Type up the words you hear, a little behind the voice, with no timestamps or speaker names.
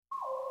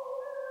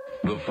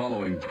The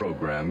following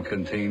program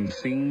contains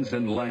scenes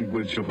and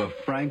language of a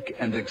frank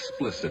and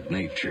explicit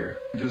nature.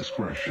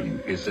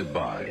 Discretion is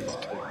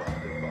advised.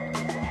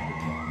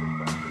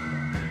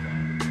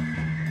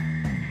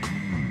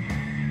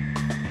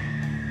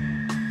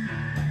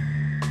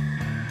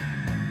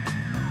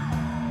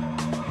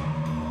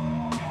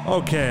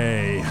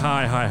 Okay,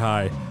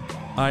 hi.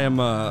 I am,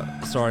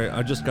 sorry,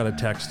 I just got a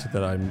text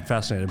that I'm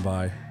fascinated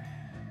by.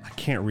 I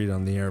can't read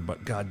on the air,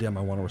 but goddamn,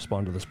 I want to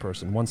respond to this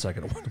person. 1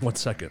 second.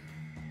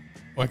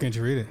 Why can't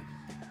you read it?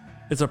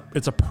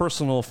 It's a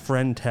personal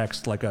friend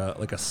text, like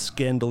a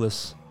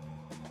scandalous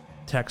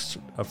text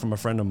from a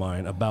friend of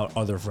mine about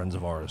other friends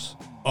of ours.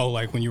 Oh,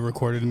 like when you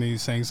recorded me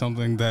saying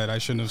something that I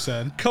shouldn't have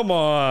said? Come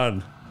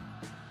on.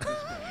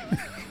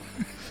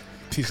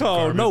 Piece of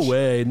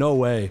garbage. No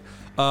way.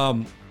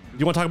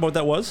 You want to talk about what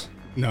that was?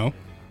 No.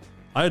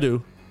 I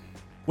do.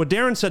 What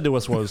Darren said to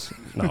us was,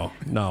 no.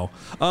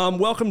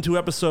 Welcome to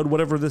episode,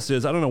 whatever this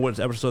is. I don't know what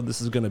episode this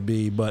is going to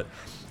be, but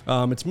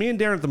it's me and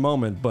Darren at the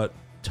moment, but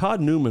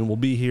Todd Newman will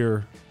be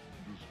here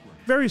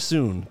very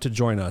soon to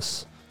join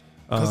us.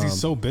 Because he's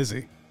so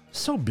busy.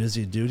 So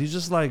busy, dude. He's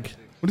just like...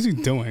 What is he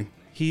doing?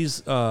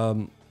 He's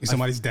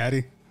somebody's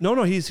daddy?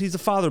 No, he's a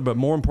father, but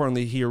more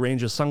importantly, he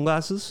arranges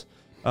sunglasses.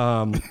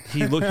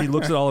 He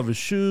looks at all of his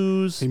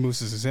shoes. He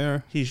mooses his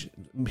hair.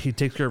 He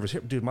takes care of his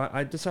hair. Dude,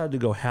 I decided to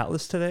go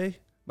hatless today.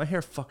 My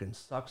hair fucking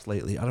sucks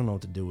lately. I don't know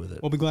what to do with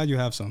it. Well, be glad you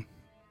have some.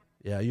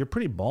 Yeah, you're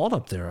pretty bald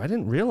up there. I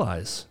didn't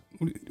realize.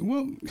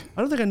 Well,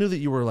 I don't think I knew that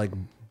you were like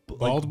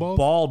bald.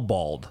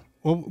 Bald.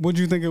 Well, what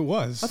do you think it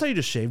was? I thought you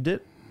just shaved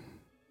it.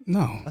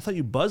 No. I thought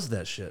you buzzed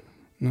that shit.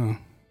 No.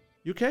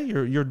 You okay?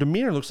 Your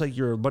demeanor looks like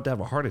you're about to have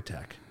a heart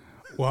attack.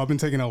 Well, I've been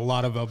taking a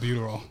lot of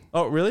albuterol.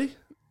 Oh, really?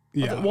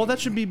 Yeah. Well, that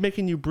should be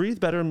making you breathe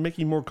better and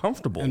making you more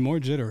comfortable. And more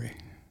jittery.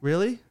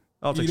 Really?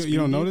 You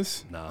don't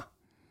notice? Nah.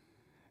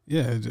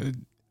 Yeah.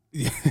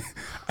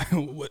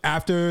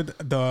 After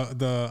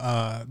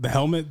the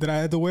helmet that I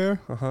had to wear,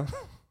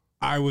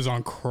 I was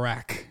on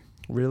crack.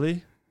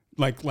 Really?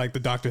 Like the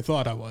doctor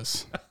thought I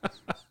was.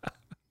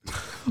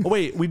 Oh,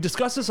 wait, we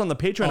discussed this on the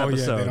Patreon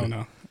episode. Yeah, they don't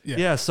know.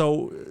 Yeah,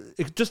 so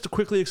just to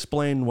quickly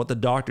explain what the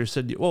doctor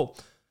said. Well,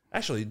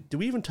 actually, did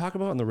we even talk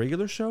about on the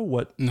regular show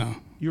what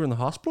you were in the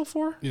hospital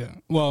for? Yeah.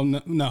 Well,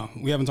 no,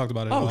 we haven't talked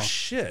about it at all. Oh,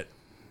 shit.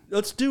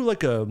 Let's do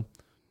like a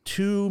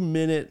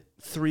 2-minute,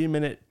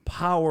 3-minute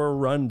power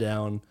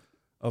rundown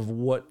of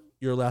what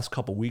your last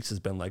couple weeks has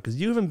been like. Because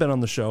you haven't been on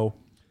the show.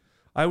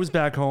 I was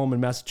back home in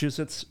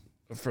Massachusetts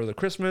for the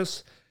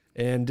Christmas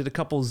and did a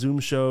couple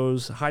Zoom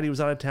shows. Heidi was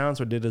out of town,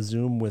 so I did a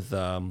Zoom with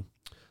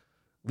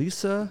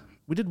Lisa.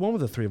 We did one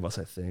with the three of us,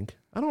 I think.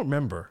 I don't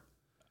remember.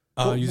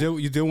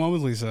 You did one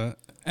with Lisa,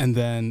 and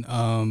then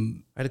I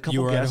had a couple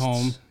you were guests. at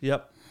home.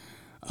 Yep.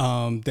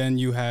 Then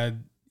you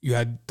had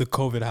the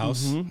COVID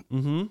house,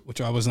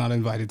 which I was not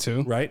invited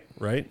to. Right.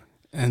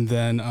 And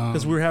then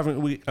because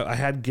I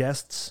had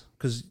guests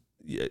because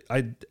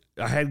I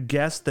had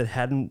guests that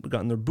hadn't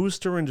gotten their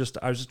booster and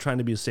I was just trying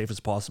to be as safe as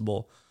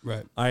possible.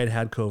 Right. I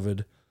had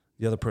COVID.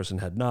 The other person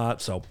had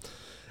not. So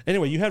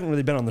anyway, you haven't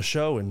really been on the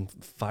show in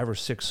 5 or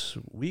 6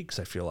 weeks,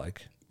 I feel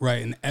like.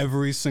 Right. And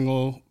every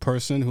single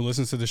person who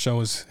listens to the show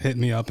has hit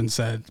me up and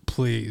said,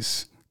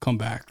 please come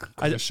back.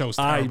 The show's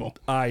terrible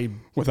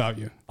without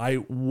you. I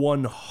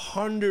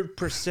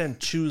 100%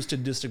 choose to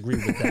disagree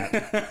with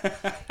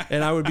that.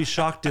 And I would be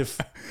shocked if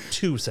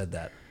 2 said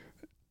that.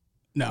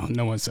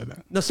 No one said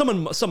that. No,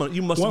 someone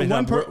you must have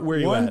been where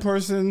you one at.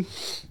 Person.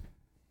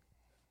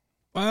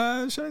 Should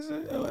I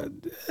say?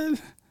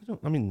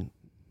 I mean,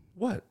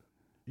 what?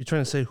 You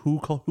trying to say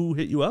who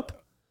hit you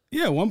up?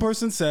 Yeah, one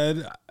person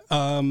said,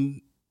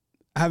 I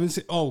haven't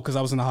seen, because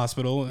I was in the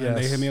hospital and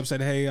they hit me up, said,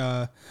 hey,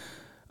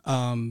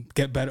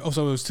 get better. Oh,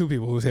 so it was 2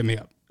 people who hit me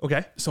up.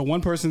 Okay. So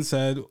one person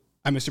said,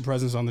 I missed your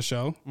presence on the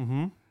show,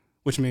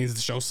 which means the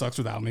show sucks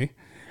without me.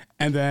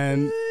 And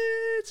then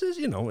it's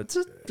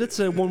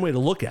a one way to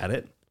look at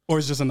it. Or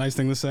it's just a nice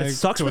thing to say. It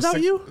sucks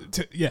without you?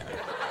 Yeah.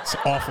 It's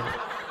awful.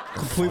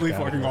 Completely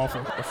fucking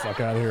awful. Get the fuck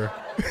out of here.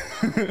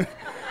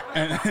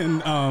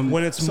 And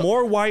when it's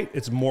more white,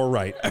 it's more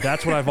right.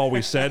 That's what I've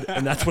always said,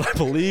 and that's what I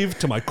believe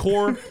to my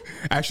core.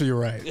 Actually, you're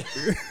right.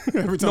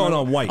 Every time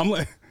I'm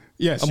white.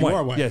 Yes, you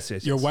are white. Yes.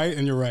 You're white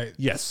and you're right.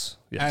 Yes.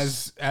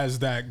 As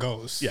that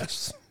goes.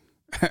 Yes.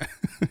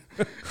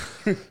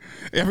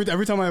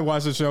 Every time I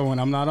watch the show when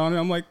I'm not on it,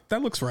 I'm like,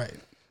 that looks right.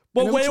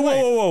 Well, wait,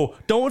 whoa.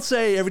 Don't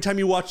say every time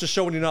you watch the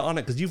show when you're not on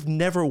it, because you've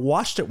never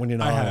watched it when you're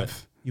not on it.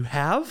 You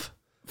have?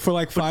 For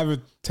like 5 or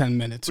 10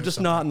 minutes. But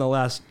just not in the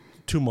last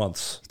 2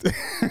 months.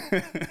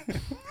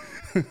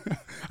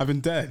 I've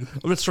been dead.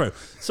 That's true.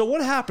 So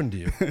what happened to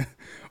you?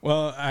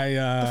 Well, what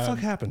the fuck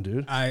happened,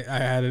 dude? I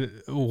had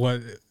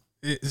what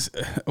is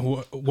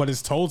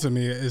told to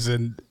me is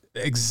an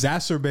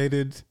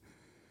exacerbated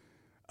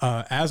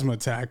asthma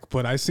attack,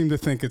 but I seem to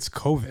think it's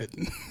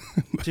COVID.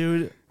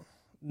 Dude,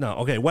 no.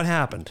 Okay, what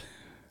happened?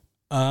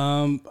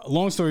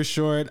 Long story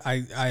short,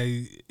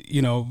 I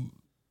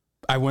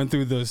went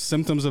through the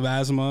symptoms of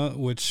asthma,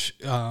 which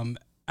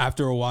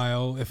after a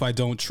while, if I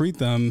don't treat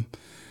them,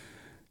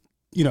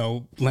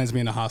 lands me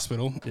in the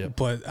hospital. Yep.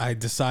 But I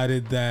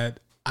decided that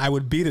I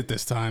would beat it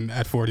this time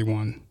at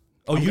 41.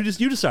 Oh,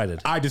 you decided.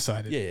 I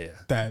decided. Yeah.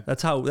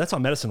 That's how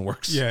medicine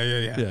works.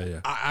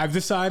 Yeah. I've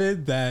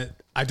decided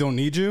that I don't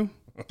need you,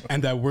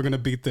 and that we're gonna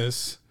beat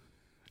this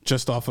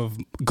just off of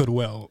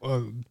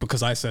goodwill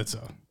because I said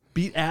so.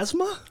 Beat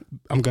asthma?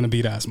 I'm gonna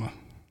beat asthma.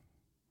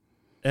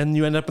 And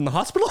you end up in the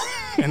hospital?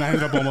 And I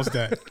ended up almost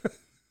dead.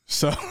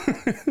 So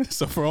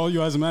for all you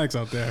asthmatics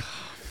out there,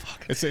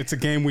 it's a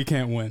game we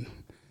can't win.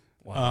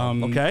 Wow.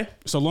 Okay.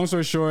 So long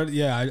story short,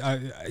 I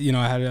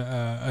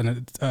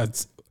had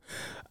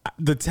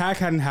the attack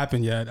hadn't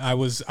happened yet. I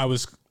was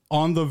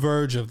on the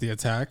verge of the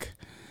attack,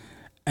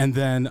 and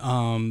then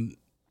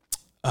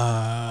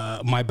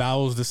my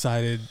bowels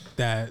decided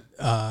that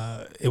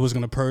it was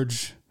going to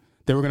purge.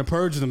 They were going to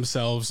purge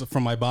themselves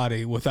from my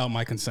body without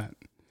my consent.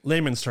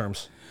 Layman's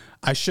terms.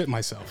 I shit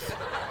myself.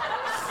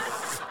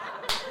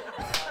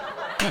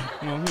 Yeah,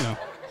 well.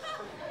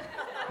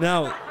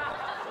 Now,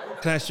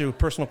 can I ask you a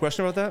personal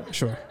question about that?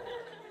 Sure.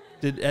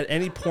 At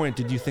any point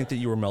did you think that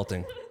you were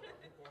melting?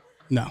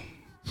 No.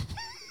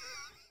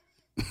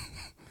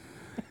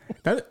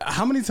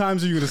 How many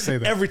times are you going to say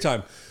that? Every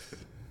time.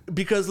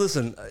 Because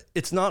listen,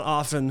 it's not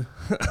often.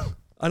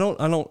 I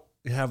don't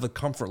have the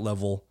comfort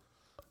level.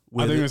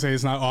 I think you're going to say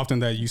it's not often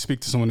that you speak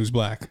to someone who's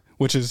black,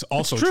 which is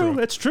also true.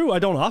 It's true. I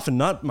don't often.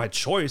 Not my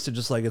choice. It's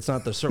just like it's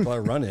not the circle I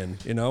run in.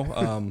 You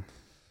know.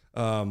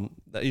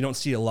 That you don't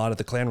see a lot at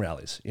the Klan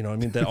rallies. You know what I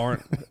mean? That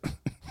aren't.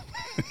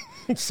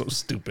 So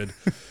stupid.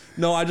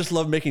 No, I just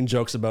love making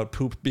jokes about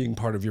poop being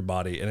part of your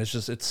body, and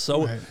it's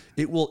so right.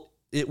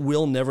 It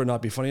will never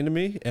not be funny to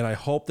me, and I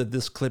hope that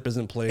this clip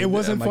isn't played. It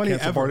wasn't at my funny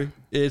ever. Party.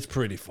 It's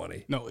pretty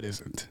funny. No, it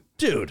isn't,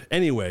 dude.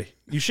 Anyway,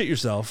 you shit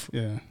yourself.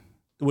 Yeah.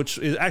 Which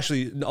is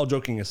actually, all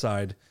joking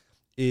aside,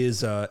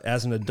 is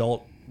as an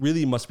adult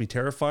really must be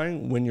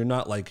terrifying when you're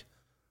not like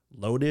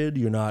loaded,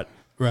 you're not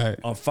right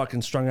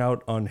fucking strung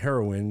out on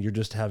heroin, you're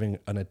just having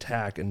an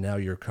attack, and now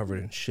you're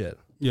covered in shit.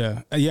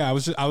 Yeah. I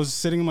was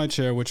sitting in my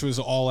chair, which was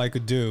all I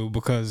could do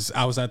because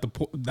I was at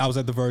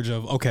the verge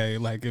of, okay,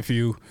 like if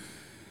you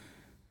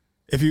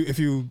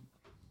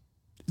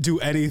do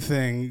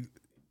anything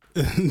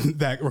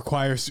that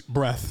requires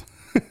breath,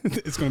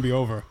 it's going to be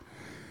over.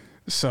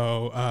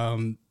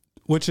 So,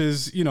 which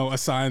is, a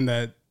sign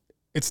that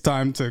it's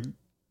time to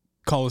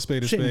call a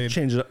spade a spade.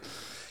 Change it up.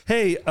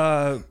 Hey,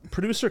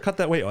 producer, cut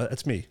that. Wait,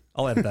 that's me.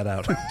 I'll edit that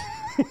out.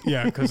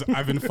 Yeah, because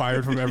I've been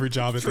fired from every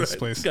job at this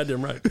place.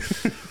 Goddamn right.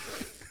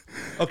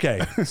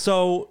 Okay,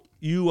 so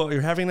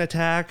you're having an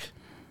attack.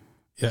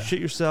 Yeah. Shit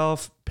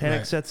yourself.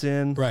 Panic sets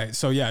in. Right.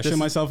 So yeah, shit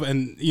myself,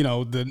 and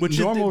the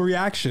normal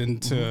reaction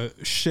to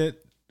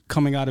shit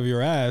coming out of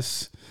your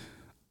ass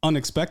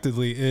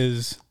unexpectedly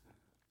is,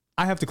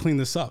 I have to clean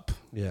this up.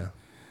 Yeah.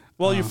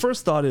 Well, your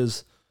first thought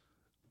is,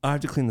 I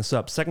have to clean this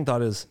up. Second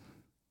thought is,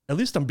 at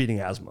least I'm beating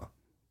asthma.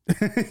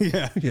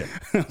 Yeah.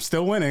 I'm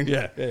still winning.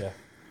 Yeah.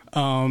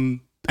 And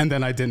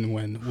then I didn't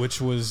win,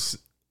 which was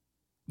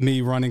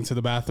me running to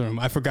the bathroom.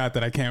 I forgot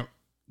that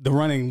the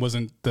running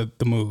wasn't the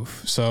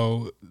move.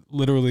 So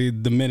literally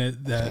the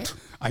minute that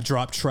I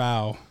dropped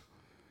trow,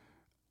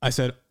 I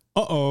said,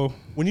 uh-oh.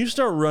 When you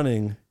start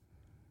running,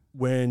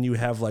 when you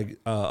have like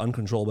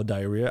uncontrollable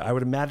diarrhea, I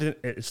would imagine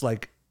it's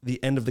like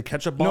the end of the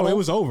ketchup bottle. No, it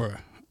was over.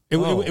 It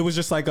was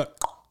just like a...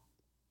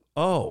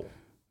 Oh.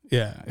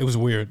 Yeah, it was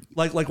weird.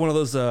 Like one of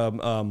those... it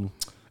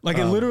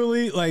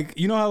literally, like,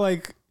 you know how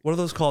like... What are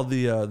those called?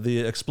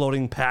 The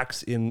exploding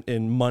packs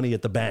in money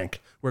at the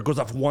bank, where it goes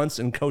off once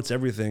and coats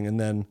everything, and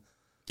then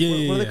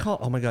what are they called?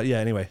 Oh my god! Yeah.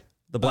 Anyway,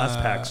 the blast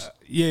packs.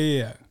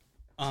 Yeah.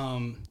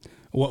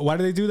 Why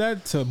do they do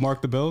that? To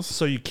mark the bills?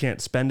 So you can't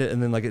spend it,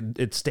 and then like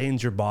it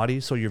stains your body,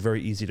 so you're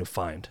very easy to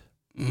find.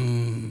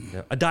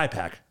 Yeah. A dye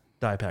pack.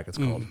 Dye pack. It's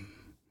called.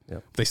 Yeah.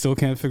 They still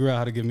can't figure out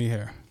how to give me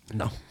hair.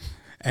 No.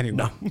 Anyway.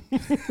 No.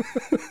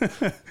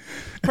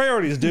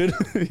 Priorities, dude.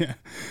 Yeah.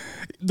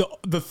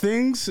 The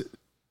things.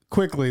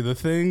 Quickly, the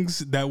things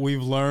that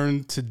we've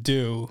learned to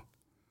do,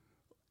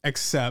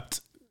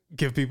 except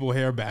give people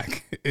hair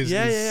back, is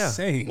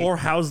insane. Or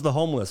house the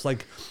homeless.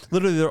 Like,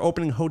 literally, they're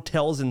opening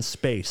hotels in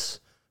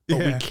space, but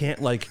we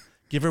can't, like,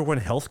 give everyone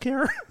health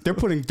care? They're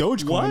putting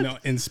Dogecoin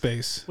in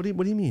space. What do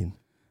you mean?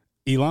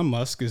 Elon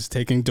Musk is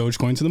taking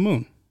Dogecoin to the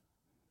moon.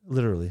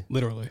 Literally.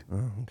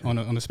 Oh, okay.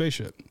 on a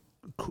spaceship.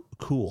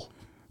 Cool.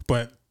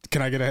 But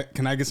can I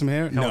get some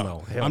hair?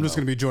 No. I'm just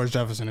gonna be George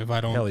Jefferson if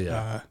I don't. Hell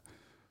yeah.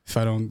 If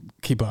I don't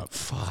keep up.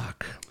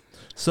 Fuck.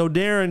 So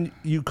Darren,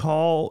 you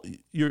call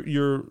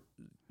your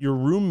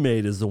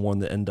roommate is the one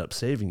that ended up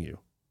saving you.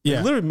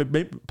 Yeah.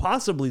 Literally,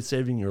 possibly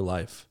saving your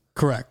life.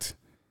 Correct.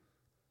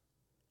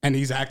 And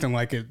he's acting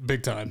like it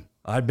big time.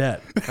 I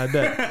bet.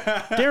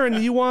 Darren,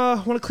 do you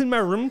want to clean my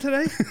room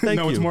today? Thank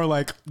you. No, it's more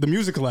like the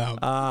music loud.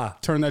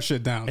 Turn that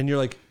shit down. And you're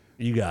like,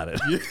 you got it.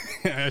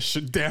 Yeah,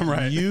 damn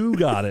right. You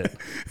got it.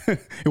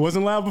 It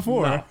wasn't loud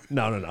before.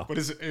 No. But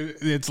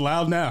it's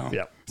loud now.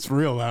 Yeah. It's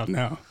real loud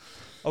now.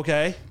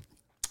 Okay.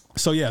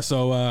 So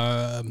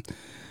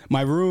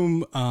my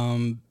room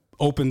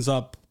opens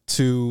up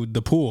to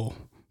the pool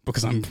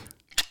because I'm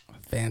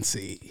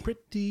Fancy.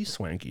 Pretty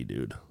swanky,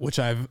 dude. Which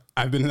I've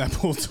been in that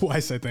pool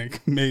twice, I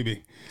think.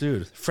 Maybe.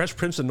 Dude, Fresh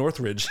Prince of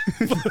Northridge.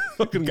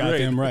 Fucking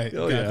Goddamn right.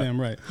 Oh, Goddamn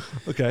right.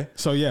 Okay.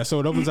 So yeah, so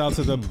it opens out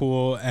to the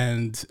pool,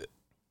 and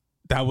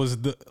that was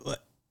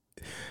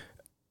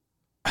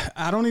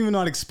I don't even know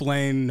how to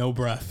explain no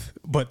breath,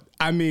 but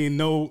I mean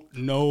no.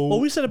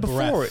 Well, we said it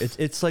before. Breath.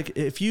 It's like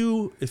if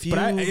you. But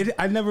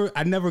I'd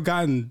never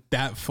gotten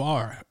that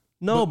far.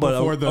 No, but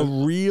a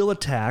real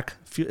attack.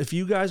 If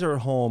you guys are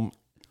at home,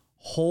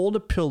 hold a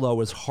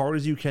pillow as hard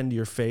as you can to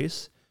your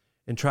face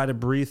and try to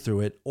breathe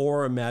through it,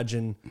 or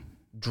imagine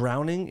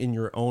drowning in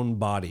your own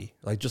body,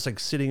 like just like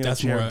sitting in a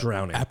chair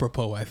drowning.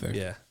 Apropos, I think.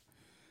 Yeah.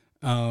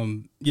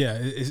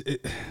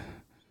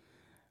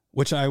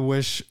 Which I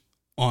wish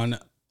on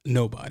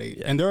nobody.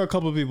 Yeah. And there are a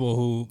couple of people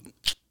who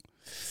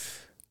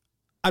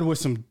I'd wish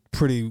some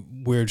pretty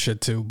weird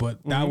shit too,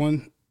 but that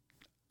one,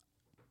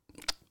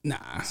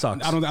 nah,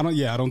 sucks. I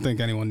don't think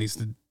anyone needs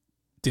to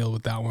deal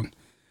with that one.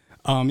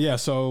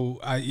 So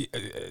I,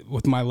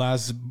 with my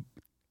last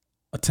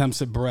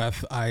attempts at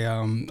breath,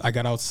 I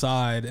got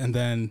outside and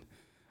then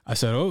I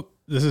said, "Oh,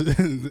 this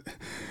is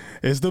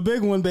it's the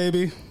big one,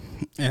 baby."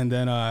 And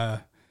then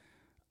I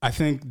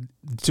think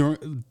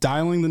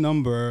dialing the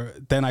number,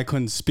 then I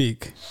couldn't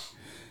speak.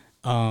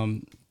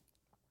 And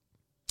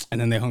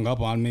then they hung up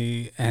on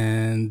me,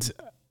 and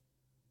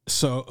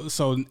so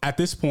at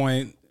this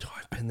point,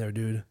 I've been there,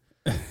 dude.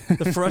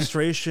 The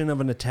frustration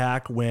of an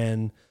attack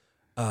when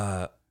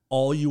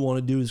all you want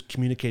to do is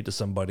communicate to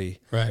somebody,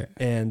 right?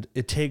 And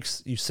it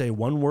takes you say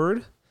one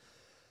word,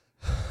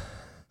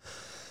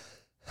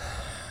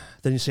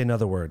 then you say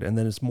another word, and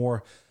then it's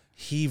more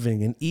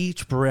heaving, and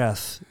each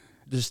breath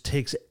just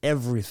takes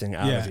everything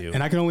out of you.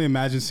 And I can only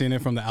imagine seeing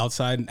it from the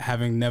outside,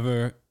 having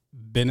never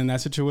been in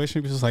that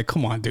situation. It's just like,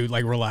 come on, dude,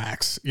 like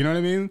relax. You know what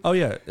I mean? Oh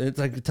yeah, it's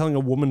like telling a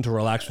woman to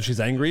relax when she's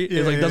angry.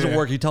 It like doesn't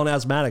work. You tell an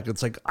asthmatic,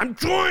 it's like I'm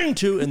trying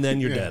to, and then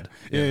you're dead.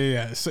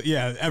 Yeah. So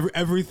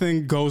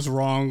everything goes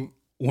wrong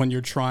when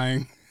you're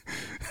trying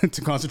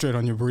to concentrate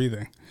on your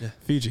breathing. Yeah.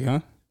 Fiji,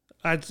 huh?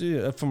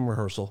 From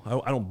rehearsal.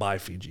 I don't buy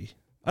Fiji.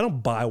 I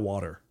don't buy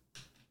water.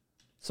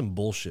 Some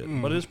bullshit,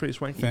 but it is pretty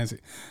swanky. Fancy.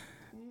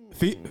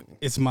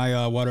 It's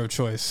my water of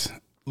choice.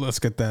 Let's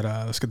get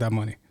that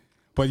money.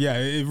 But yeah,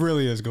 it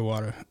really is good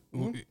water.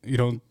 You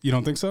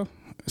don't think so?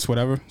 It's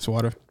whatever. It's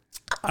water.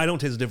 I don't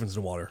taste the difference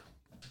in water.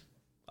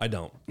 I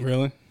don't.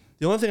 Really?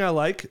 The only thing I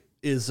like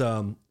is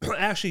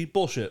actually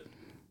bullshit.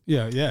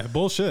 Yeah,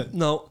 bullshit.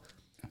 No,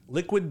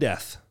 Liquid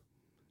Death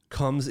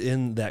comes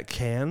in that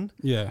can.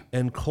 Yeah.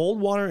 And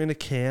cold water in a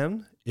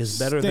can is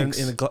better than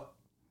in a glass.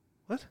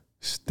 What?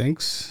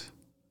 Stinks.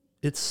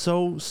 It's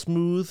so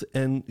smooth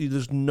and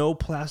there's no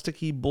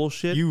plasticky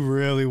bullshit. You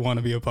really want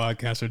to be a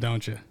podcaster,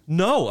 don't you?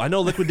 No, I know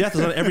Liquid Death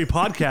is on every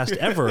podcast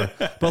ever,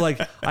 but like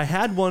I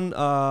had one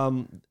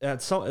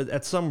at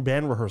some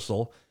band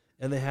rehearsal,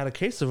 and they had a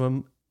case of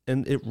them,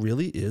 and it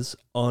really is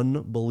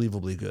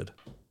unbelievably good.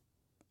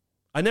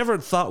 I never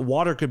thought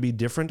water could be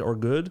different or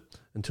good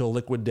until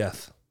Liquid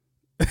Death.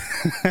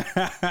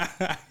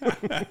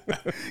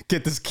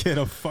 Get this kid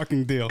a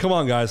fucking deal. Come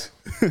on, guys.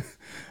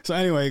 So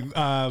anyway,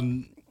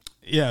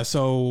 yeah,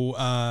 so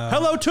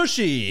hello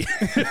Tushy.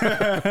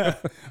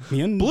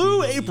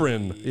 Blue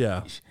Apron.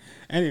 Yeah.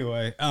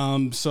 Anyway,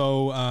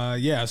 so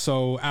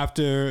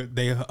after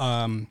they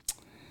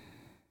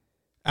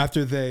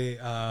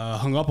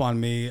hung up on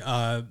me,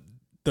 I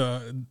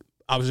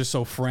was just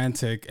so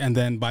frantic, and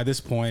then by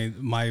this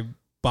point my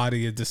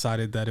body had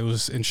decided that it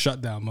was in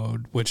shutdown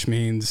mode, which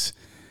means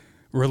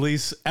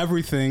release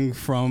everything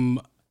from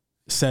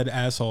said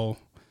asshole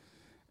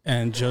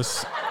and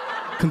just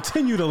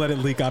continue to let it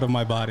leak out of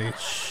my body.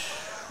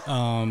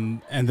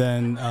 And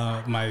then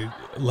my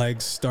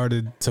legs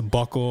started to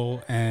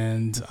buckle,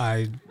 and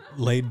I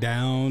laid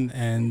down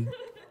and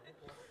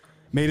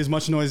made as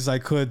much noise as I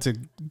could to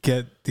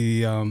get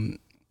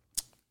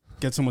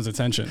someone's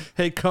attention.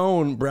 Hey,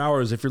 Cone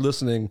Browers, if you're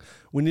listening,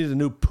 we need a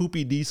new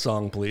Poopy D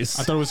song, please.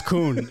 I thought it was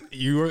Coon.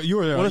 You're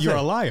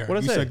a liar.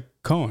 What did I say? Said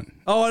Cone.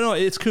 Oh, I know.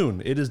 It's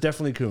Coon. It is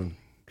definitely Coon.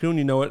 Coon,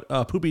 you know it.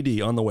 Poopy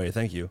D on the way.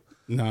 Thank you.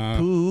 Nah.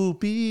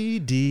 Poopy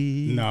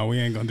D. No, we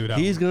ain't gonna do that.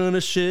 He's gonna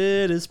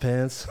shit his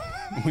pants.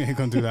 We ain't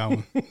gonna do that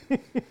one.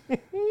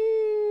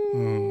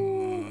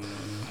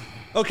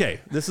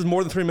 Okay, this is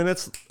more than 3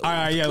 minutes. All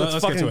right, yeah, let's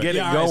fucking get it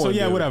going. Right, so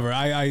yeah, dude. whatever.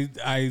 I'm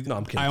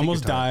kidding. I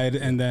almost died,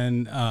 and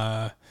then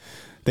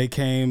they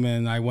came,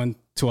 and I went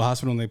to a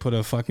hospital, and they put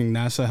a fucking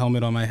NASA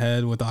helmet on my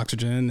head with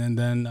oxygen, and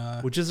then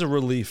which is a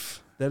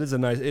relief. That is a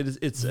nice.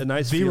 It's a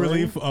nice. The feeling.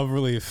 relief of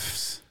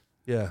reliefs.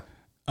 Yeah.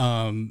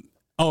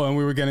 Oh, and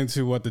we were getting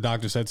to what the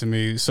doctor said to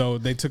me. So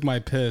they took my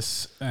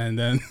piss, and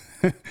then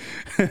then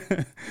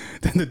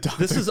the doctor.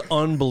 This is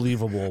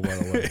unbelievable, by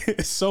the way.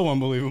 It's so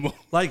unbelievable.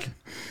 Like,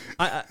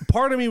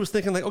 part of me was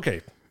thinking, like,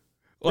 okay,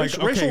 relax.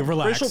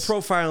 Racial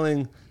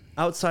profiling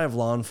outside of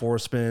law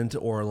enforcement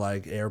or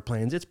like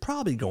airplanes, it's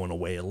probably going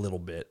away a little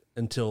bit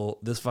until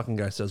this fucking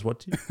guy says what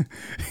to you.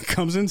 He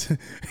comes into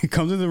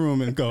the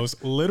room and goes,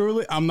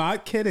 literally, I'm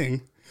not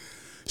kidding.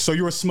 So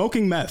you were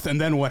smoking meth, and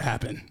then what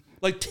happened?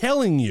 Like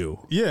telling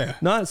you. Yeah.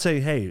 Not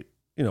saying, hey,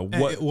 you know,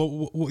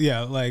 what?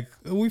 Yeah, like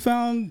we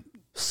found.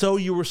 So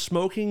you were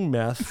smoking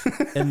meth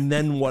and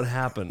then what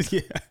happened?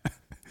 Yeah.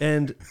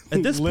 And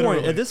at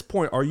this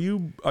point, are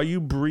you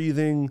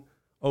breathing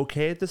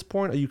okay at this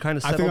point? Are you kind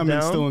of settled down? I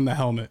think I'm still in the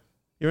helmet.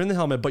 You're in the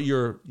helmet, but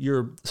you're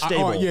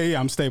stable. Yeah,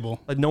 I'm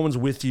stable. Like no one's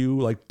with you.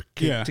 Like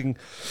yeah.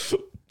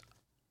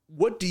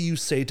 What do you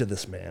say to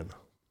this man?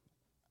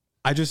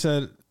 I just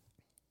said,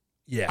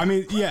 yeah. I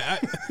mean, yeah.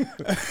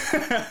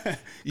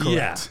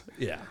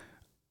 Yeah.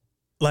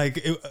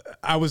 Like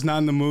I was not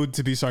in the mood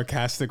to be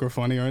sarcastic or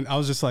funny, or I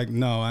was just like,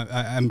 no,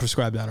 I'm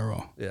prescribed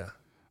Adderall. Yeah.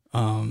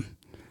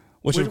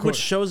 Which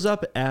shows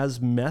up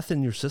as meth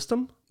in your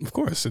system. Of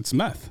course, it's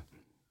meth.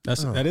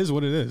 That is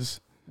what it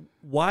is.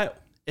 Why?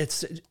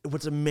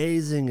 What's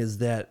amazing is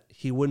that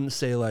he wouldn't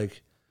say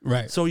like,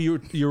 right. So you're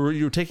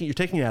taking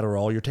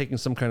Adderall, you're taking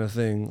some kind of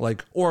thing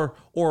like, or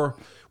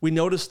we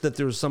noticed that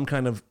there's some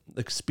kind of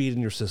like speed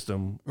in your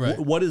system. Right.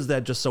 What is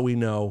that? Just so we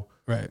know.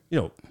 Right. You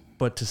know,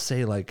 but to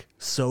say like,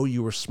 so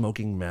you were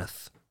smoking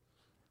meth.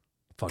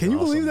 Can you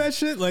believe that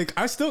shit? Like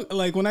I still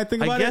like when I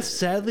think about it. I guess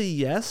sadly,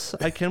 yes,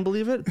 I can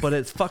believe it, but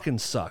it fucking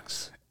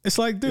sucks. It's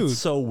like, dude, it's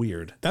so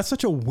weird. That's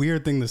such a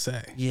weird thing to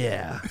say.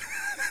 Yeah.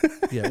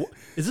 Yeah.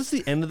 Is this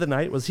the end of the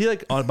night? Was he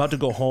like about to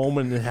go home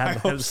and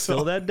had a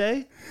spill that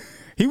day?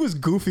 He was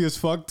goofy as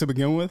fuck to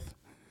begin with.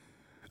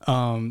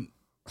 I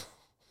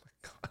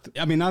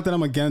mean, not that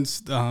I'm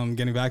against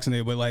getting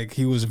vaccinated, but like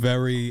he was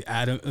very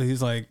adamant.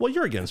 He's like, well,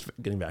 you're against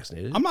getting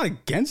vaccinated. I'm not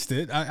against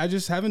it. I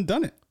just haven't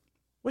done it.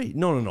 Wait,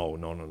 no.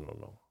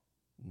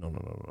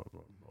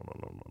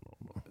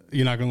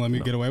 You're not gonna let me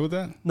get away with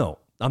that? No,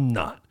 I'm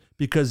not.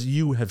 Because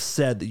you have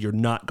said that you're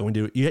not going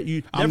to.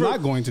 I'm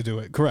not going to do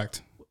it.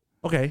 Correct.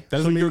 Okay. That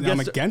doesn't mean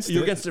I'm against it.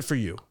 You're against it for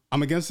you.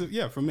 I'm against it.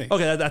 Yeah, for me.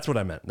 Okay, that's what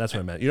I meant.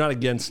 You're not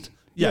against.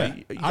 Yeah,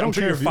 I don't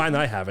care. You're fine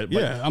that I have it.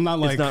 But yeah, I'm not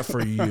like it's not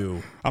for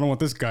you. I don't want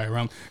this guy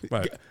around.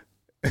 Right.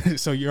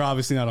 So you're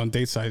obviously not on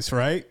date sites,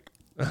 right?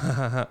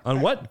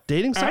 On what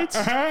dating sites?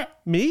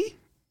 Me?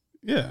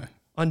 Yeah.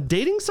 On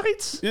dating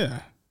sites? Yeah.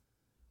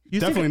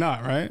 Definitely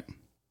not, right?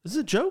 Is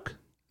this a joke?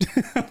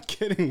 I'm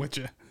kidding with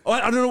you. Oh,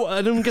 I don't know.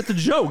 I don't get the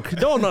joke.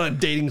 No, I'm not on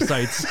dating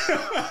sites.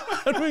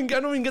 I don't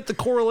even get the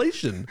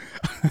correlation.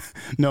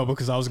 No,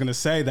 because I was going to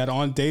say that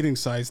on dating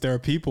sites, there are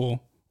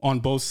people on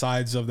both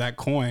sides of that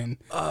coin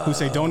who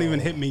say, don't even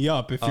hit me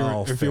up if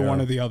you're one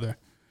or the other,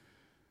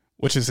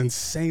 which is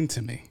insane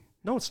to me.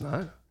 No, it's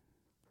not.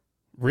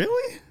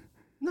 Really?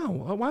 No.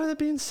 Why would that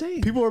be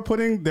insane? People are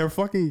putting their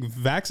fucking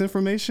vax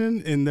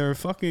information in their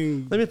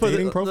fucking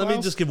dating profiles. Let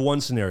me just give one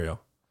scenario.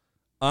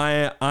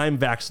 I'm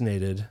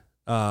vaccinated.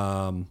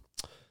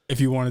 If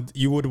you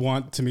would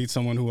want to meet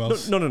someone who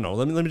else. No.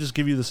 Let me just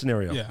give you the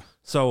scenario. Yeah.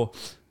 So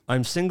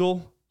I'm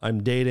single.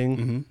 I'm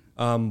dating.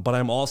 But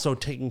I'm also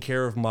taking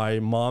care of my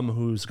mom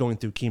who's going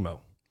through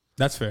chemo.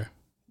 That's fair.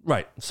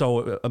 Right.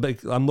 So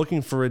I'm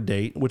looking for a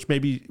date, which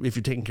maybe if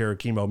you're taking care of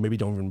chemo, maybe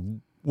don't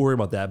even worry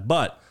about that.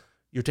 But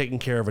you're taking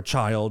care of a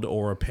child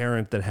or a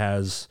parent that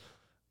has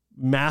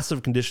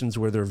massive conditions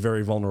where they're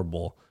very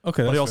vulnerable.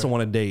 Okay. But I also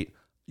want to date.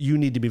 You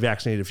need to be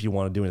vaccinated if you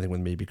want to do anything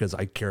with me because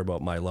I care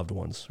about my loved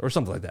ones or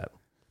something like that.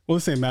 Well,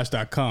 this ain't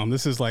Match.com.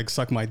 This is like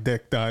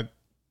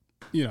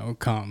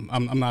suckmydick.com.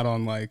 I'm not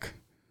on like,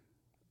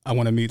 I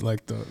want to meet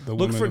like the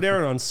Look for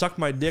Darren on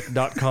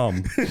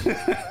suckmydick.com.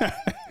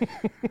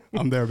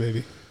 I'm there,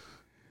 baby.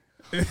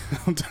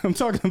 I'm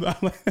talking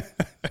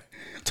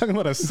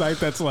about a site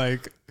that's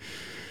like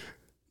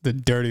the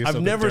dirtiest.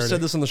 I've never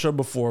said this on the show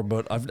before,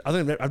 but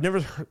I've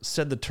never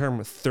said the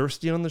term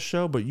thirsty on the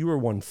show, but you are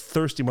one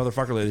thirsty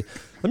motherfucker lady.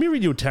 Let me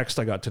read you a text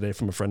I got today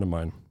from a friend of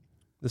mine.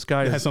 This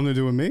guy has something to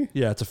do with me?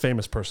 Yeah, it's a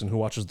famous person who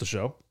watches the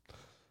show.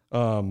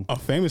 A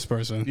famous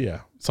person? Yeah.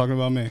 Talking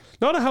about me.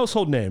 Not a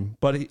household name,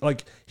 but he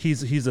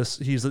goes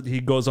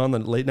on the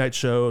late night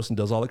shows and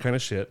does all that kind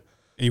of shit.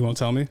 You won't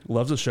tell me?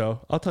 Loves the show.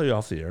 I'll tell you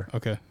off the air.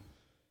 Okay.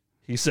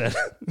 He said,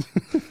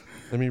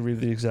 let me read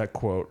the exact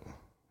quote.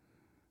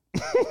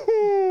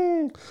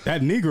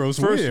 That Negro's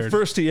weird.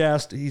 First he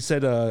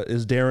said,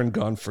 is Darren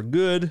gone for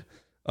good?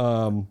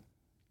 A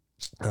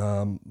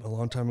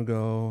long time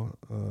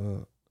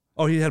ago.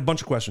 He had a bunch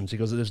of questions. He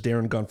goes, is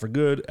Darren gone for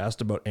good? Asked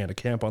about Anna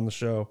Camp on the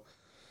show.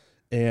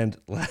 And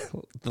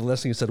the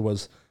last thing he said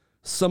was,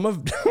 some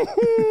of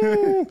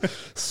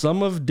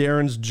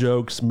Darren's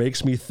jokes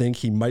makes me think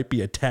he might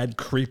be a tad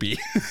creepy.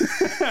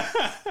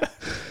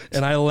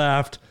 And I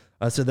laughed.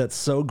 I said, that's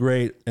so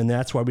great. And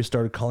that's why we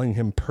started calling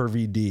him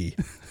Pervy D.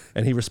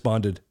 And he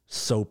responded,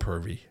 so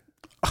pervy.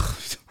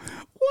 What?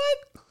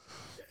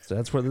 So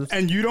that's what.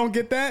 And you don't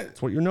get that?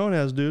 That's what you're known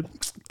as, dude.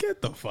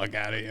 Get the fuck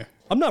out of here.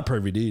 I'm not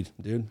Pervy D,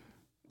 dude.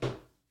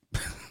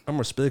 I'm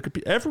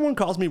respectful. Everyone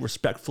calls me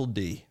Respectful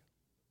D.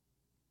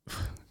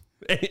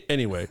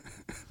 Anyway.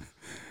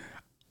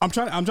 I'm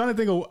trying to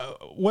think of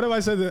what have I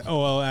said that,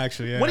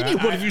 actually, yeah. What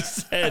have you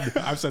said?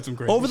 I've said some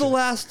crazy over the shit.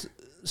 last.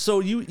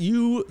 So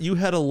you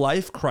had a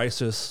life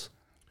crisis,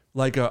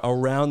 like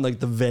around like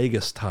the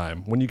Vegas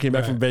time when you came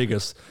back from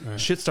Vegas. Right.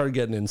 Shit started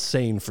getting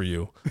insane for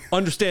you,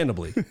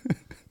 understandably.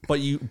 but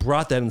you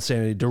brought that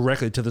insanity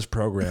directly to this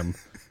program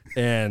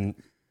and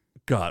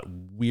got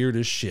weird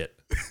as shit.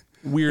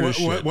 Weird as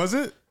shit. What was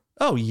it?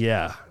 Oh,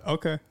 yeah.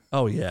 Okay.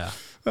 Oh, yeah.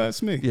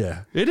 That's me.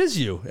 Yeah, it is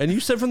you. And you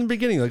said from the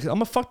beginning, like,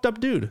 I'm a fucked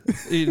up dude.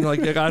 Like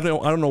I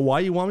don't know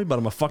why you want me, but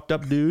I'm a fucked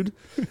up dude.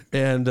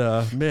 And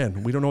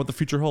man, we don't know what the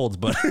future holds,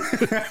 but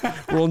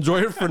we'll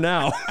enjoy it for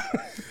now.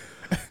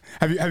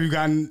 Have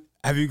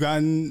you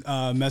gotten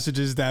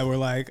messages that were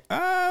like,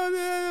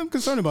 I'm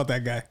concerned about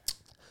that guy?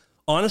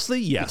 Honestly,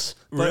 yes.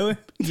 Really?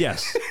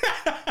 Yes.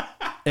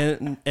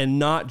 and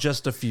not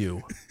just a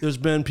few. There's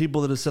been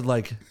people that have said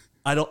like,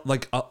 I don't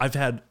like. I've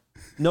had.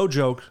 No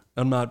joke.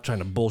 I'm not trying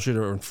to bullshit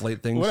or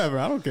inflate things. Whatever.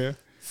 I don't care.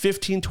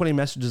 15, 20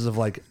 messages of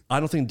like, I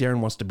don't think Darren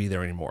wants to be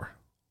there anymore.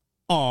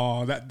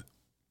 Oh, that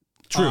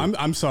true.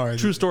 I'm sorry.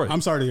 True story.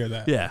 I'm sorry to hear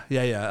that. Yeah.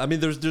 I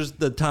mean, there's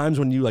the times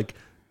when you like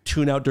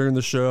tune out during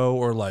the show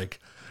or like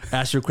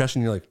ask your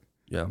question. You're like,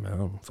 yeah, man, I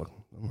don't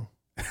know.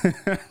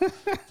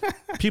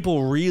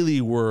 People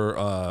really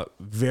were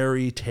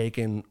very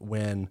taken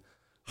when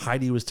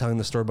Heidi was telling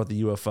the story about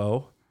the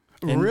UFO.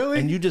 Really?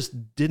 And you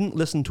just didn't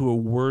listen to a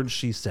word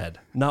she said.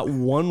 Not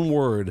one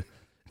word.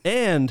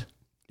 And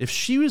if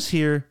she was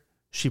here,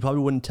 she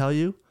probably wouldn't tell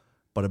you,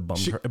 but it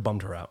bummed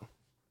her out.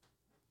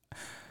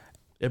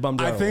 It bummed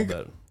her out a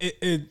little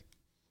bit.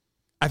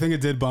 I think it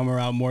did bum her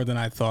out more than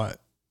I thought.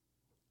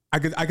 I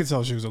could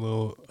tell she was a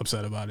little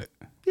upset about it.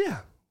 Yeah.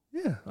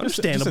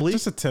 Understandably.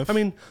 Just a tiff. I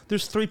mean,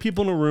 there's 3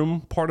 people in a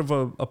room, part of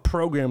a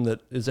program that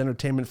is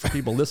entertainment for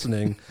people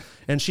listening.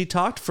 And she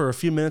talked for a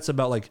few minutes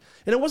about like,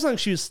 and it wasn't like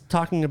she was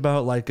talking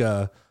about like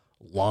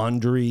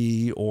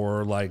laundry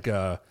or like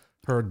her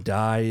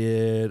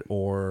diet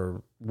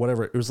or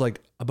whatever. It was like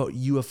about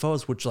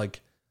UFOs, which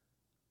like,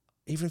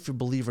 even if you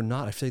believe or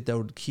not, I feel like that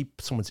would keep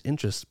someone's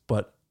interest.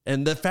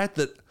 And the fact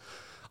that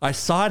I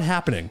saw it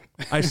happening,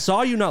 I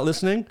saw you not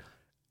listening.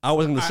 I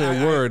wasn't going to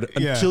say a word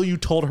until you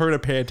told her to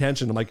pay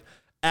attention. I'm like,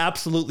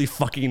 absolutely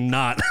fucking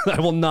not.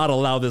 I will not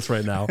allow this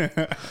right now.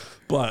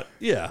 But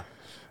yeah.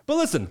 But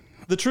listen,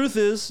 the truth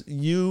is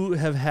you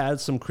have had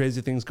some crazy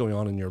things going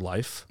on in your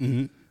life.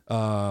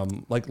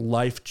 Mm-hmm. Like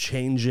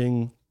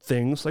life-changing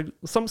things, like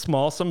some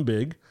small, some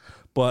big.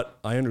 But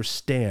I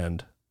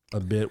understand a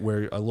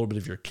little bit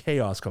of your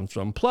chaos comes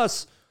from.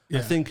 Plus, I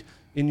think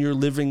in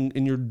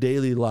your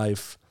daily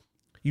life,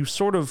 you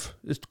sort of,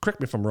 correct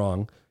me if I'm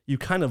wrong, you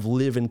kind of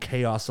live in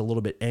chaos a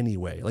little bit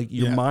anyway. Like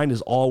your mind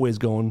is always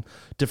going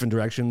different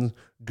directions,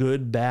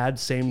 good, bad,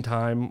 same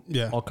time,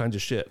 all kinds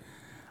of shit.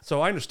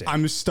 So I understand.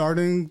 I'm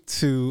starting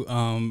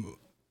to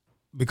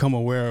become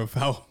aware of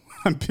how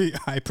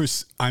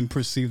I'm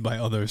perceived by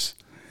others.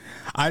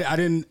 I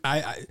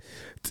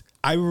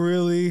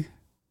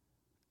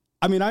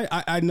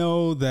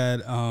know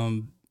that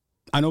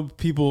I know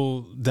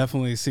people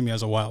definitely see me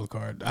as a wild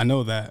card. I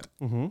know that.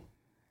 Mm-hmm.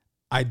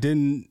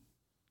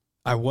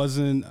 I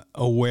wasn't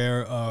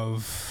aware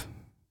of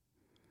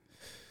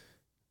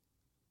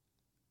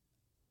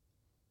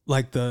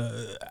like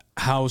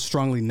how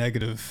strongly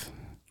negative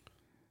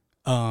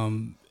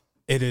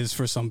it is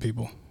for some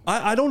people.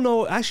 I don't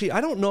know. Actually,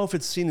 I don't know if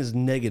it's seen as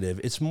negative.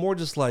 It's more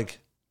just like,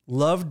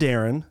 love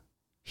Darren.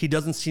 He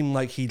doesn't seem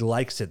like he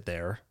likes it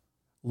there.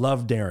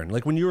 Love Darren.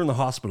 Like when you were in the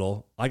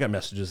hospital, I got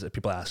messages of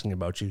people asking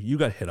about you. You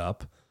got hit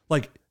up.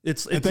 Like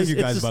it's thank you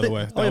guys, by the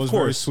way. That was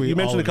very sweet. You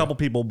mentioned a couple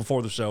people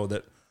before the show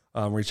that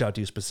reached out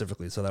to you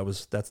specifically. So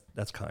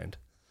that's kind.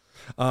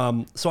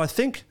 So I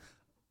think,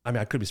 I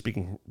mean, I could be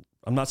speaking,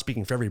 I'm not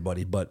speaking for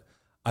everybody, but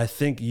I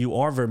think you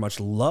are very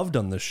much loved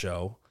on this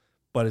show,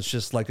 but it's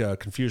just like a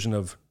confusion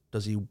of,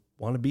 does he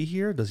want to be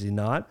here? Does he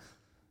not?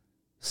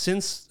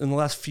 Since in the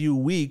last few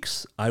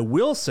weeks, I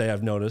will say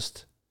I've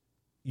noticed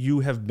you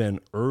have been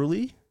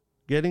early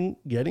getting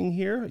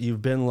here.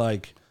 You've been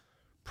like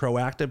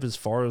proactive as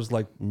far as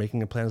like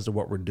making a plan as to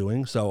what we're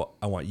doing. So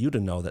I want you to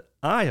know that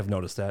I have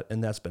noticed that,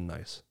 and that's been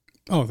nice.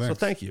 Oh, thanks. So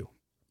thank you.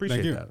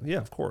 Appreciate that. Yeah,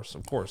 of course.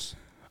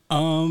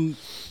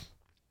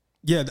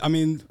 Yeah, I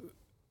mean,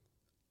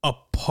 a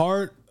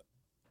part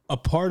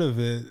of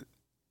it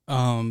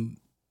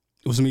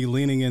was me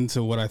leaning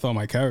into what I thought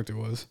my character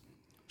was.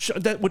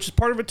 Which is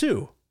part of it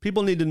too.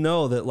 People need to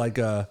know that like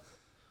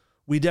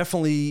we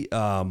definitely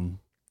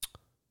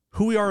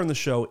who we are in the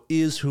show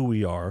is who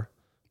we are,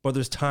 but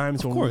there's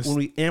times when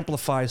we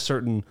amplify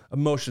certain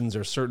emotions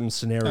or certain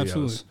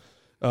scenarios.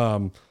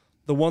 Absolutely.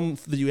 The one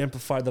that you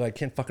amplified that I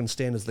can't fucking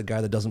stand is the guy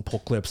that doesn't pull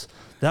clips.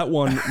 That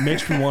one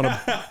makes me want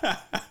to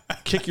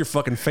kick your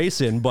fucking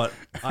face in, but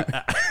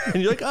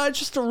and you're like, it's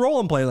just a role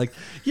I'm playing. Like,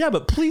 yeah,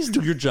 but please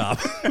do your job.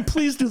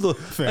 Please do the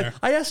fair.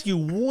 I ask you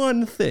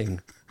one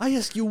thing.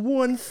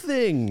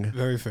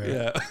 Very fair.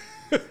 Yeah.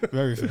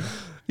 Very fair.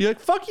 You're like,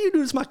 fuck you,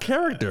 dude. It's my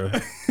character.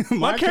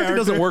 my character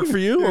doesn't work for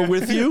you or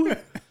with you.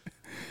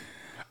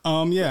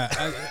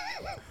 Yeah.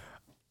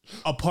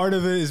 A part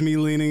of it is me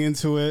leaning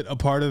into it. A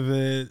part of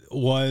it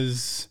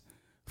was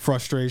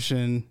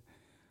frustration,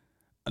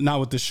 not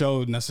with the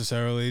show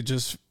necessarily,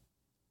 just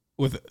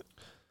with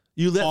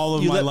all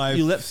of my life.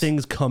 You let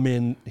things come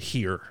in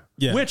here.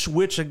 Yeah.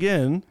 Which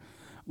again,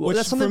 Well,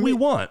 that's something we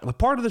want. A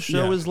part of the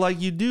show is like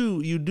you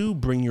do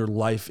bring your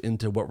life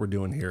into what we're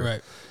doing here,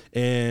 right?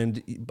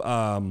 And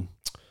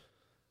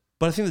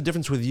but I think the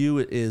difference with you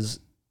is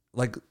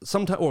like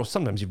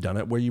sometimes you've done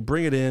it where you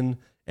bring it in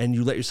and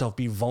you let yourself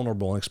be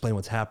vulnerable and explain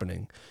what's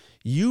happening.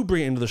 You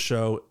bring it into the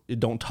show,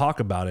 don't talk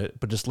about it,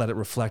 but just let it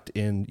reflect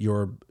in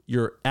your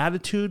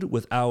attitude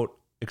without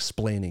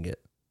explaining it.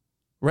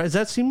 Right? Does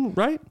that seem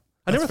right?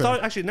 I never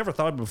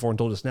thought of it before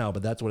until just now,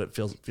 but that's what it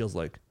feels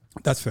like.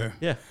 That's fair.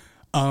 Yeah.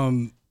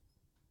 Some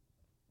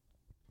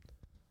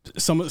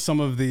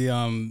of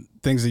the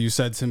things that you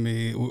said to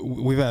me,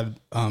 we've had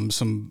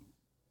some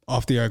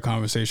off the air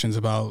conversations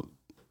about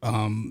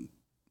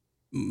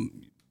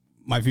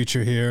my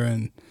future here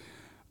and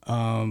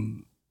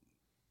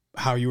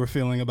how you were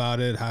feeling about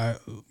it, how,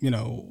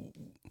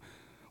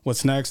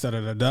 what's next,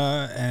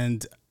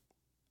 and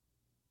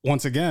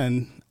once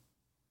again,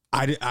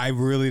 I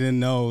really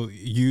didn't know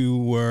you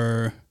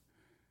were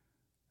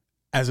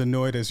as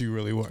annoyed as you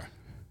really were.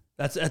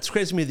 That's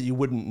crazy to me that you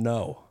wouldn't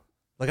know.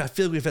 Like, I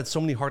feel like we've had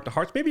so many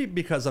heart-to-hearts, maybe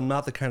because I'm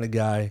not the kind of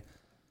guy,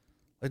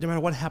 like, no matter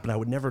what happened, I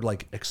would never,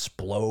 like,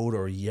 explode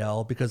or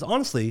yell, because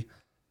honestly,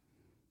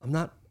 I'm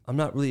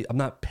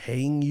not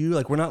paying you.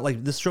 Like, we're not,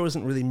 like, this show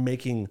isn't really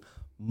making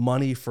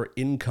money for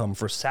income,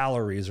 for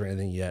salaries or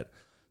anything yet.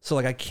 So,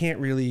 like, I can't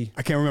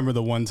remember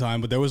the one time,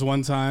 but there was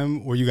one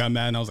time where you got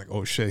mad and I was like,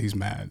 oh shit, he's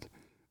mad.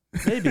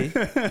 Maybe.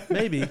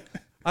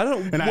 I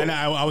don't know. And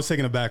I was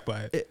taken aback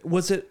by it.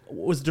 Was it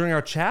during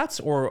our chats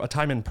or a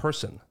time in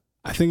person?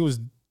 I think it was.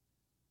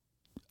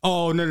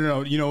 Oh,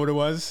 no. You know what it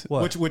was?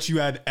 What? Which you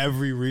had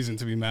every reason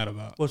to be mad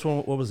about.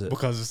 What was it?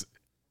 Because,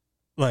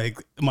 like,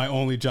 my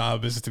only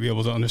job is to be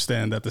able to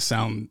understand that the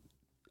sound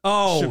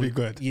should be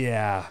good.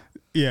 Yeah.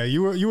 Yeah,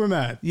 you were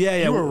mad. Yeah.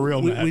 You were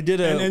real mad. We did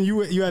and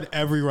you had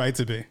every right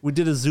to be. We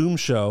did a Zoom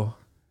show.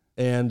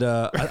 And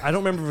I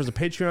don't remember if it was a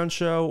Patreon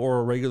show or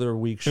a regular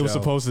week show. It was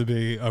supposed to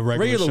be a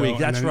regular show, week.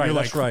 That's right.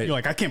 That's right. You're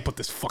like, I can't put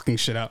this fucking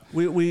shit out.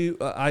 It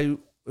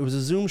was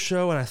a Zoom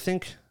show, and I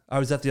think I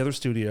was at the other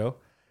studio,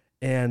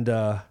 and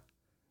I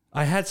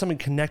had something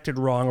connected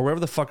wrong or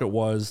whatever the fuck it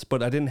was,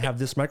 but I didn't have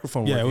this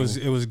microphone working. Yeah,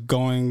 it was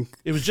going.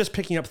 It was just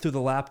picking up through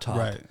the laptop.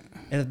 Right.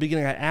 And at the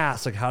beginning, I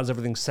asked, like, how does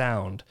everything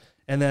sound?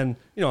 And then,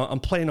 I'm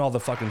playing all the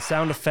fucking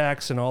sound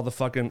effects and all the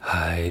fucking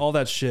all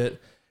that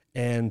shit,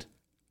 and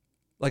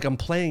like I'm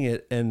playing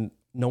it, and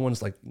no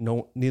one's like,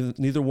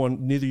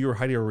 neither you or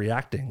Heidi are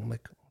reacting. I'm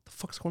like, what the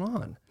fuck's going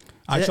on?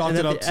 I chalked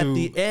it up to at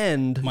the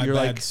end. My you're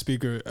bad like,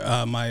 speaker,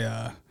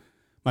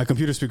 my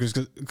computer speakers,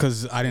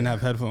 because I didn't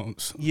have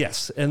headphones.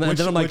 Yes, and then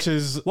I'm like,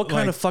 what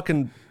kind of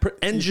fucking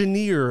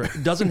engineer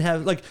doesn't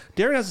have, like,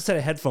 Darren has a set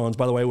of headphones,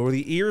 by the way, where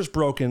the ear's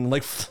broken,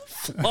 like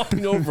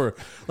flopping over.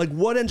 Like,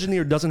 what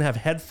engineer doesn't have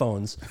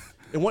headphones?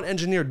 And what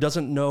engineer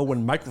doesn't know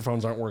when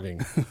microphones aren't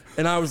working?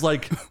 And I was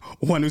like...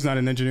 One who's not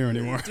an engineer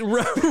anymore.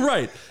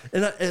 Right.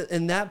 And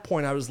at that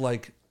point, I was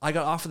like... I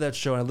got off of that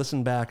show and I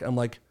listened back. I'm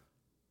like,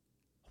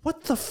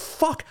 what the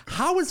fuck?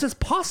 How is this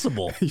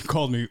possible? You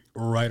called me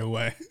right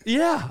away.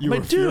 Yeah. You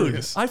were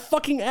furious. I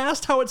fucking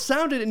asked how it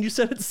sounded and you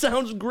said it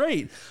sounds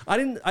great. I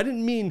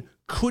didn't mean,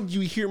 could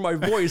you hear my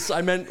voice?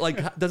 I meant,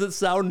 like, does it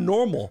sound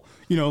normal?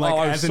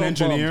 As an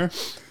engineer.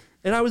 Bummed.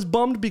 And I was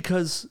bummed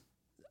because...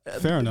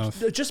 Fair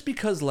enough. Just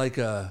because, like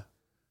the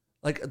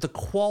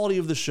quality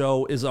of the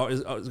show is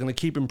going to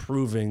keep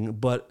improving,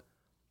 but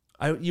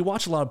you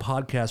watch a lot of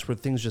podcasts where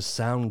things just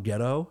sound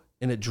ghetto,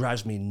 and it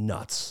drives me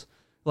nuts.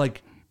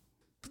 Like,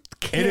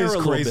 it is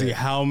crazy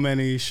how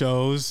many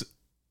shows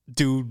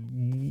do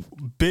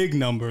big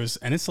numbers,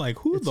 and it's like,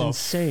 who the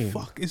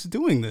fuck is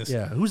doing this?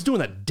 Yeah, who's doing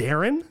that?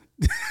 Darren?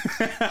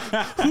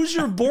 Who's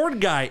your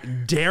board guy?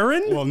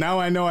 Darren? Well,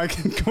 now I know I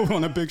can go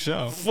on a big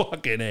show.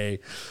 Fucking A.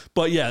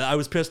 But yeah, I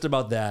was pissed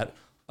about that.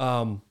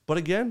 But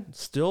again,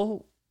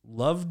 still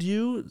loved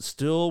you.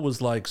 Still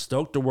was like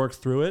stoked to work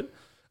through it.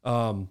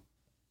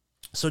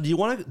 So do you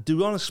want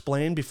to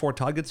explain before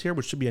Todd gets here,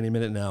 which should be any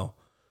minute now?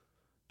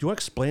 Do you want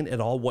to explain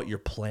at all what your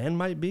plan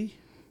might be?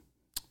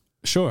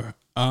 Sure.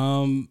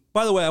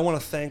 By the way, I want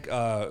to thank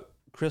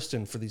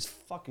Kristen for this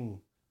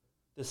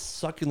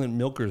succulent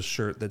Milkers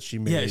shirt that she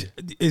made.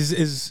 Yeah,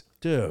 is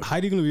dude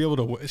Heidi gonna be able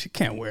to wear? She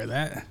can't wear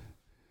that.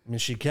 I mean,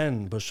 she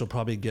can, but she'll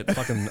probably get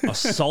fucking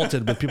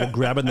assaulted with people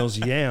grabbing those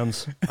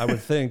yams. I would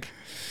think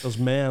those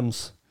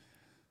mams.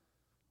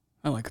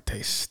 I like a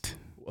taste.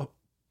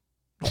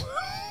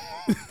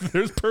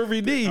 There's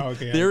Pervy D. Oh,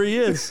 okay. There he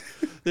is.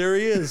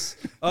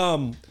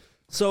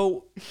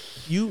 So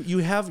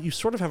you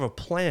sort of have a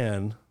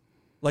plan.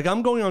 Like,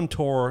 I'm going on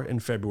tour in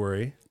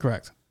February.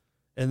 Correct.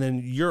 And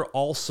then you're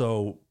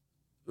also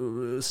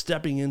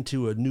stepping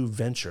into a new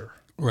venture.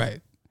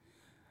 Right.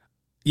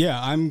 Yeah,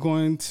 I'm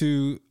going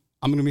to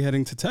be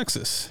heading to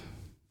Texas.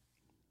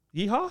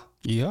 Yeehaw?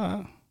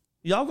 Yeah.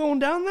 Y'all going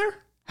down there?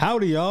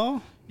 Howdy,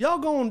 y'all. Y'all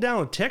going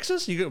down to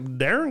Texas?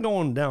 Darren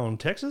going down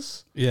to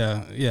Texas?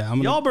 Yeah.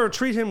 Y'all better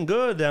treat him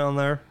good down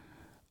there.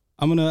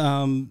 I'm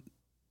gonna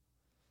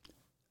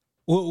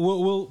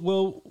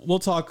we'll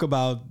talk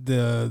about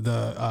the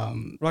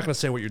we're not gonna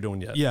say what you're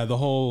doing yet. Yeah, the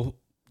whole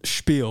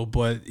spiel,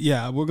 but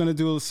yeah, we're gonna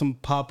do some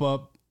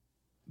pop-up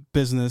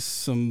business,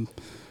 some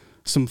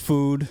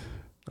food.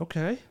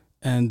 Okay.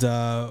 And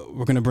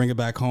we're gonna bring it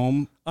back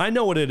home. I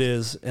know what it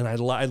is, and I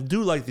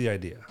do like the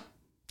idea.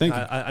 Thank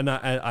you.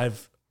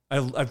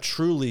 I've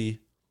truly,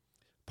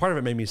 part of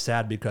it made me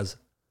sad because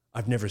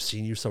I've never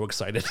seen you so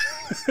excited.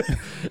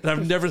 And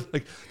I've never,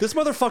 like, this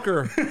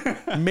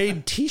motherfucker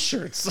made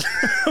t-shirts.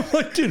 I'm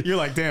like, dude. You're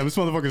like, damn, this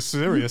motherfucker's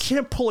serious. You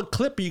can't pull a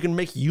clip, but you can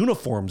make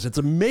uniforms. It's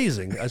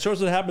amazing. It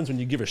shows what happens when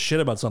you give a shit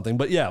about something.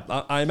 But yeah,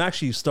 I'm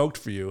actually stoked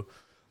for you.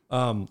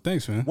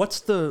 Thanks, man.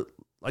 What's the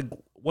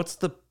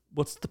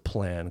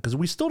plan? Because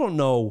we still don't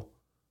know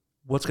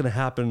what's going to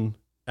happen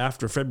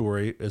after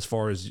February as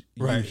far as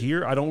you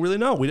here. I don't really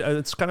know.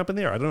 It's kind of up in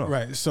the air. I don't know.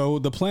 Right. So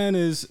the plan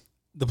is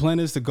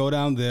to go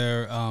down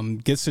there,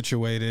 get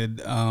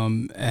situated,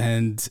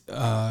 and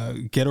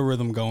get a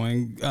rhythm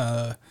going.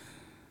 A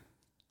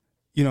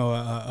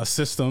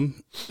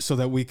system so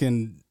that we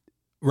can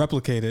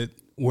replicate it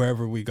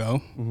wherever we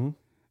go,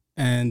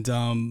 and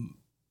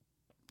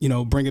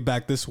bring it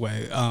back this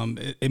way.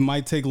 It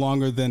might take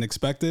longer than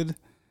expected.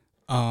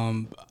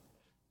 My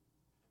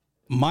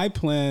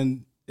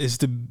plan is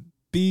to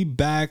be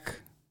back,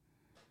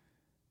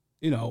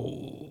 I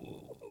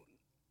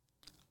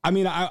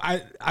mean,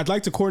 I'd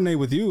like to coordinate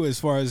with you as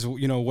far as,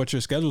 what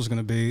your schedule is going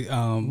to be.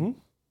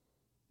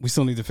 We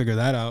still need to figure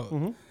that out.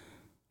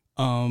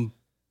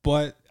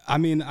 But I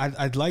mean,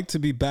 I'd like to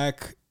be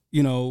back,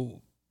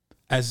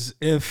 as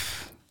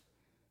if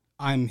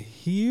I'm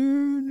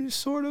here,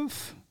 sort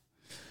of.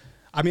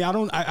 I mean,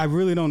 I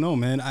really don't know,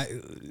 man.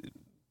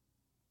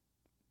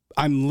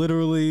 I'm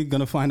literally going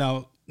to find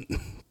out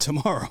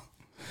tomorrow.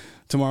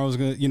 Tomorrow's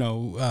going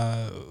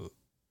to,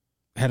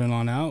 heading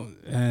on out.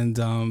 And,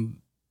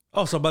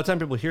 so by the time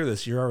people hear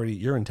this, you're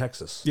in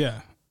Texas.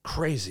 Yeah.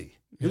 Crazy.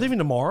 You're leaving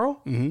tomorrow?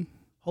 Mm-hmm.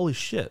 Holy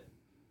shit.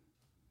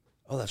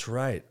 Oh, that's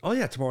right. Oh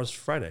yeah, tomorrow's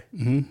Friday.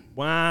 Mm-hmm.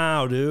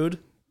 Wow, dude.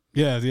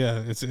 Yeah.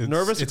 It's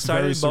nervous, it's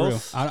excited, very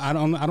both.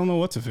 Surreal. I don't know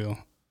what to feel.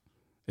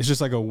 It's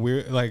just like a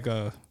weird,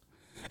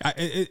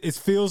 it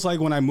feels like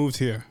when I moved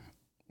here,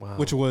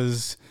 which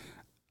was,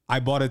 I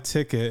bought a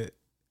ticket.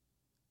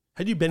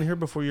 Had you been here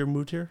before you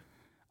moved here?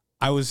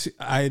 I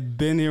had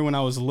been here when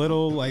I was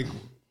little. Like,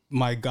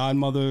 my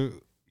godmother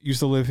used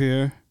to live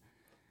here,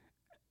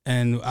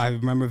 and I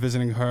remember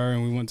visiting her,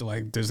 and we went to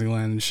like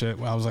Disneyland and shit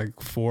when I was like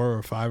 4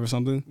 or 5 or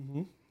something.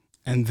 Mm-hmm.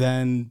 And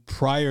then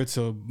prior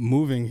to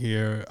moving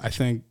here, I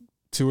think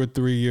 2 or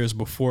 3 years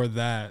before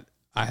that,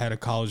 I had a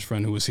college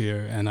friend who was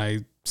here, and I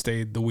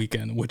stayed the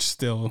weekend, which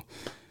still,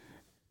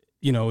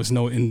 is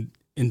no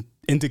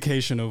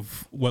indication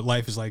of what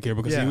life is like here,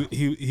 because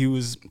he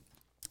was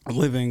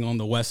living on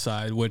the west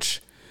side,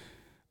 which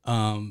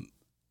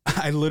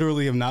I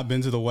literally have not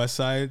been to the west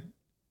side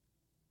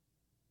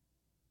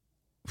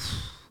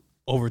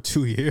over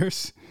 2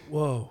 years.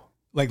 Whoa.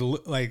 Like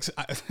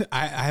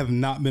I have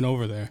not been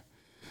over there.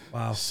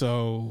 Wow.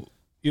 So,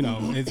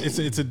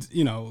 it's a,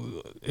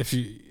 if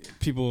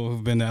people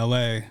who've been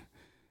to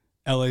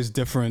LA's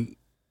different,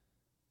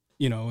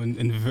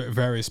 in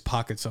various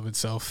pockets of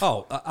itself.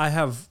 Oh, I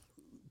have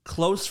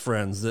close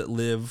friends that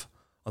live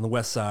on the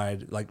west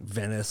side, like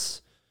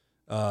Venice,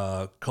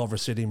 Culver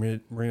City,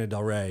 Marina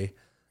Del Rey.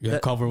 Yeah,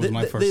 Culver was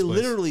my first They place.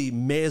 literally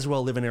may as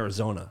well live in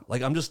Arizona.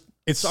 Like, I'm just...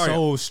 It's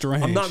so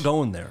strange. I'm not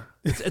going there.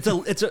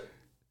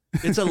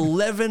 It's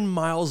 11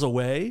 miles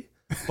away,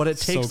 but it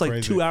takes so like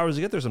crazy. 2 hours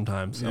to get there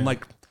sometimes. Yeah. I'm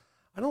like,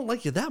 I don't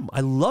like you that much.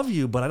 I love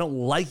you, but I don't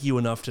like you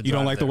enough to drive. You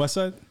don't like there. the west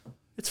side?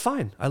 It's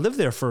fine. I lived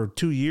there for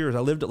 2 years. I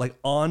lived like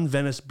on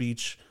Venice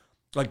Beach,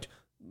 like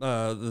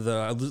I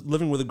was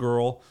living with a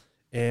girl,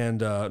 and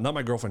not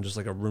my girlfriend, just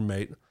like a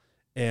roommate.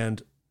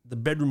 And the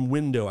bedroom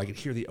window, I could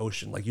hear the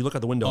ocean. Like, you look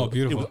out the window, oh,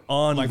 beautiful. It was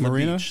on like the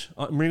Marina? beach,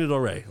 Marina Del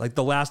Rey, like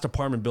the last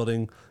apartment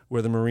building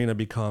where the marina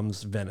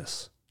becomes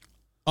Venice.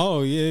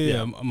 Oh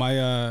yeah.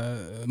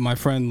 My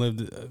friend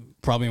lived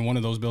probably in one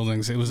of those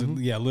buildings. It was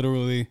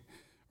literally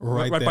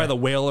right by the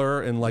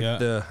Whaler and like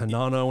the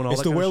Hanano and all that.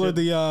 Is the Whaler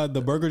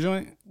the burger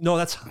joint? No,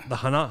 that's the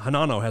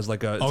Hanano has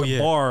like a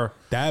bar.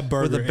 That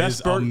burger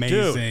is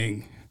amazing.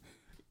 Dude,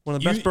 one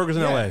of the best burgers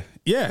in LA.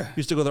 Yeah,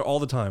 used to go there all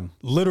the time.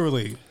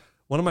 Literally,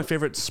 one of my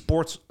favorite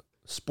sports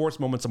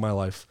moments of my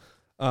life.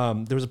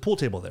 There was a pool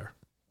table there,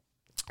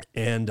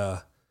 and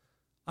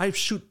I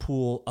shoot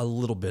pool a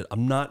little bit.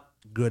 I'm not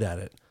good at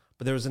it.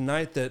 But there was a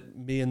night that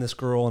me and this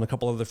girl and a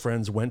couple other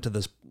friends went to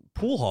this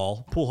pool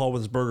hall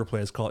with this burger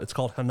place it's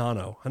called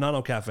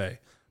Hanano Cafe.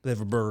 They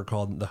have a burger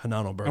called the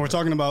Hanano Burger. And we're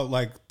talking about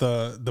like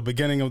the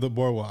beginning of the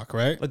boardwalk,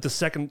 right? Like the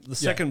second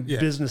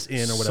business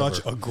in or whatever.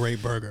 Such a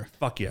great burger.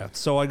 Fuck yeah.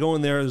 So I go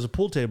in there's a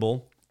pool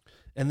table,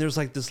 and there's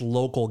like this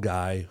local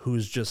guy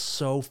who's just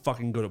so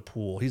fucking good at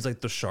pool. He's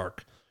like the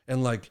shark.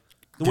 And like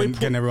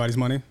getting everybody's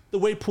money. The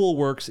way pool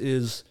works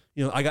is,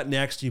 I got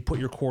next, you put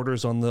your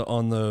quarters on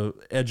the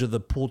edge of the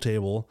pool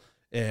table,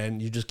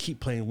 and you just keep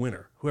playing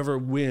winner. Whoever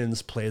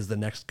wins plays the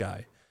next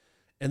guy.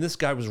 And this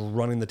guy was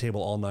running the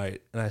table all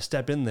night. And I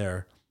step in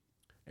there,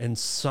 and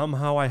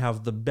somehow I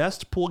have the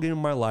best pool game of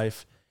my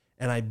life,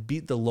 and I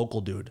beat the local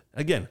dude.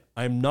 Again,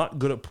 I'm not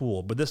good at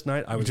pool, but this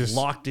night I was just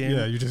locked in.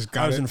 Yeah, you just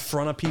got I was in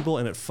front of people,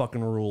 and it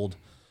fucking ruled.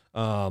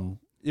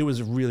 It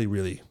was really,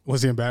 really.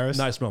 Was he embarrassed?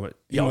 Nice moment.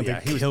 He Oh wanted yeah,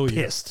 to he was kill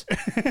you. pissed.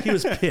 He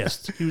was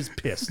pissed. He was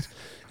pissed.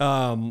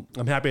 I'm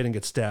happy I didn't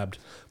get stabbed,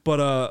 but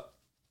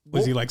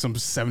was he like some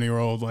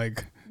 70-year-old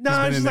like? no,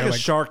 he's just like a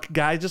shark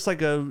guy, just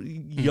like a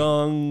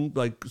young,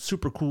 like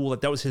super cool.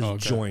 Like that was his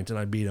joint, and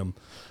I beat him.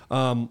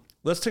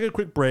 Let's take a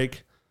quick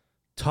break.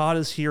 Todd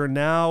is here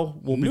now.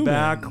 We'll be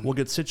back. We'll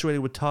get situated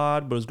with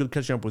Todd, but it was good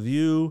catching up with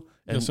you.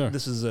 And Yes, sir.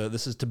 This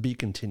is to be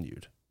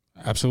continued.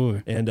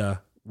 Absolutely. And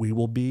we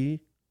will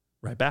be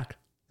right back.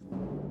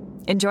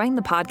 Enjoying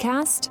the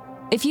podcast?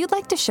 If you'd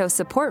like to show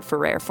support for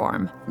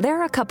Rareform, there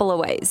are a couple of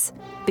ways.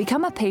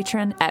 Become a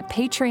patron at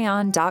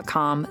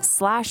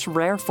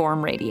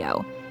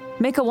patreon.com/rareformradio.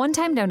 Make a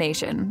one-time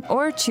donation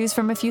or choose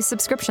from a few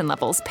subscription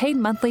levels paid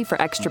monthly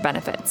for extra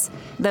benefits.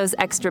 Those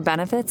extra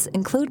benefits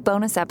include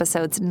bonus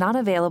episodes not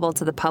available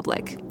to the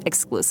public,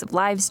 exclusive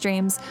live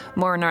streams,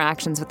 more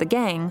interactions with the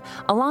gang,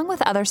 along with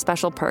other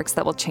special perks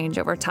that will change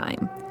over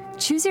time.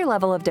 Choose your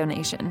level of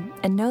donation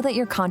and know that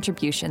your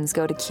contributions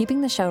go to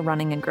keeping the show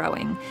running and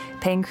growing,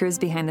 paying crews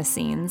behind the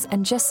scenes,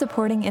 and just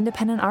supporting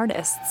independent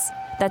artists.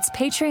 That's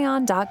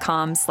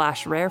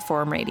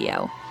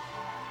patreon.com/rareformradio.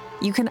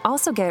 You can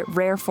also get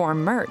Rareform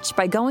merch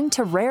by going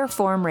to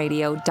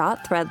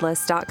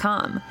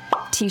rareformradio.threadless.com.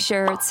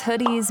 T-shirts,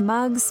 hoodies,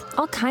 mugs,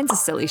 all kinds of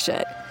silly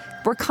shit.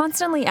 We're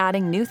constantly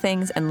adding new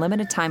things and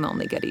limited time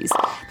only goodies.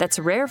 That's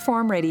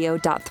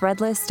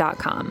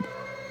rareformradio.threadless.com.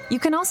 You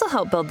can also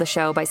help build the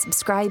show by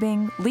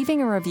subscribing,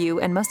 leaving a review,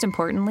 and most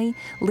importantly,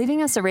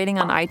 leaving us a rating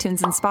on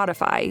iTunes and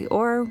Spotify,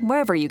 or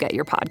wherever you get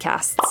your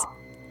podcasts.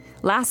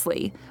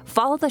 Lastly,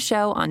 follow the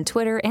show on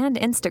Twitter and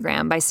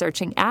Instagram by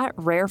searching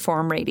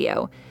 @Rareform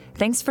Radio.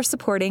 Thanks for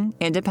supporting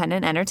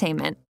independent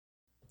entertainment.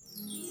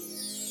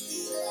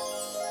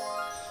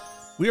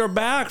 We are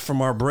back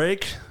from our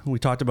break. We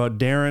talked about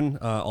Darren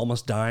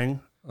almost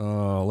dying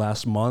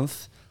last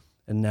month,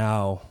 and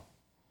now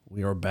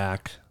we are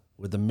back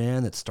with the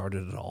man that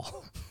started it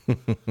all.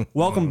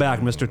 Welcome back,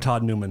 Mr.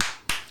 Todd Newman.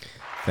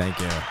 Thank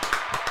you.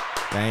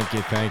 Thank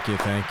you, thank you,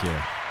 thank you.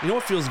 You know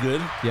what feels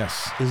good?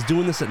 Yes. Is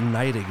doing this at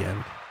night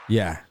again.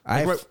 Yeah.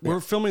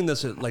 We're filming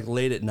this at like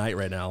late at night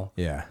right now.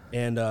 Yeah.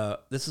 And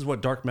this is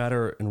what Dark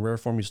Matter and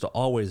Rareform used to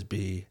always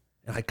be.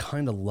 And I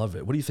kind of love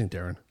it. What do you think,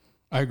 Darren?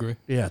 I agree.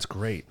 Yeah, it's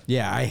great.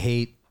 Yeah, I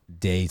hate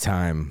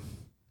daytime.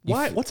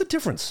 Why? What's the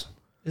difference?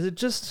 Is it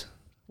just,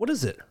 what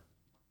is it?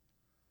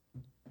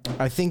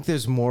 I think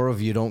there's more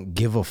of you don't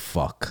give a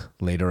fuck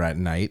later at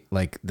night.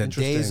 Like the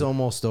day's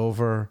almost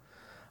over.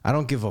 I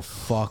don't give a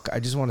fuck. I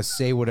just want to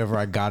say whatever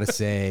I got to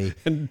say.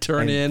 And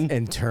turn in.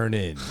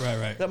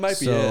 Right. That might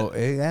be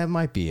it. That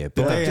might be it.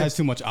 The But day has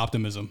too much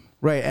optimism.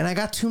 right. And I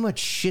got too much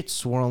shit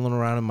swirling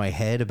around in my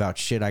head about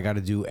shit I got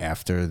to do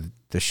after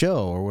the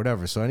show or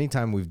whatever. So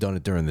anytime we've done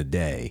it during the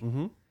day,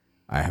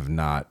 I have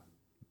not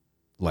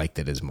liked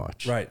it as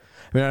much. Right.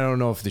 I mean, I don't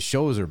know if the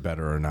shows are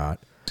better or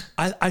not.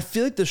 I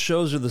feel like the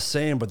shows are the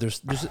same, but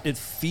there's it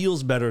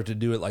feels better to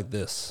do it like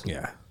this.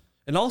 Yeah.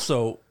 And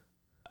also,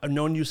 I've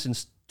known you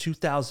since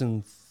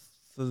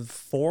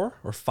 2004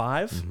 or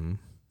 5.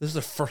 This is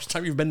the first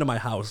time you've been to my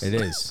house. It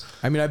is.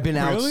 I mean, I've been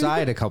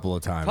outside a couple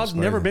of times. Todd's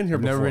never been here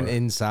I've before. never been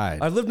inside.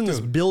 I've lived in this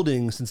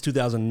building since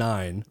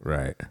 2009,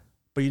 Right.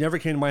 but you never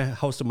came to my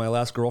house with my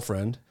last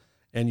girlfriend,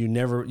 and you've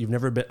never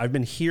been. I've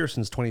been here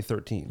since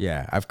 2013.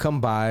 Yeah. I've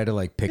come by to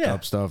like pick Yeah.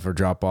 up stuff or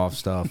drop off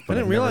stuff. I But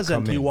didn't I've realize that never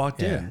until you come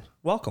walked Yeah. in.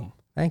 Welcome.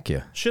 Thank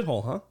you.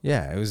 Shithole, huh?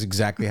 Yeah, it was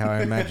exactly how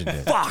I imagined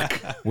it. Fuck.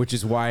 Which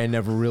is why I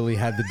never really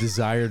had the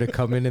desire to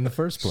come in the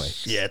first place.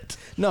 Shit.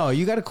 No,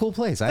 you got a cool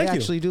place. I Thank you.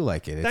 actually do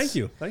like it. Thank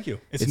you.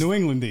 It's New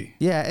Englandy.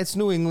 Yeah, it's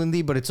New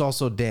Englandy, but it's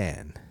also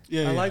Dan.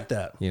 Yeah, I like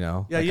that. You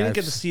know? Yeah, Like, you didn't I've-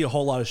 get to see a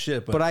whole lot of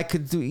shit, But I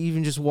could do,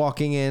 even just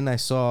walking in, I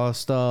saw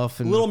stuff.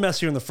 a And little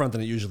messier in the front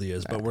than it usually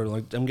is. But we're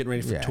like, I'm getting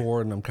ready for Yeah.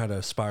 tour, and I'm kind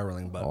of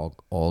spiraling. But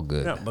all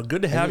good. yeah, but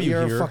good to have And you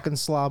you're here. a fucking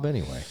slob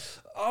anyway.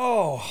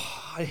 Oh,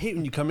 I hate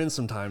when you come in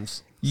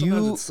sometimes.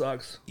 Sometimes You- it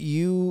sucks.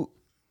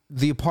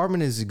 The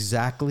apartment is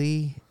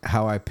exactly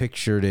how I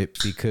pictured it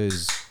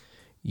because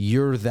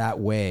you're that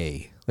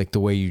way. Like the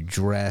way you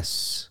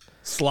dress,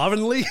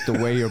 Slovenly? the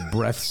way your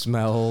breath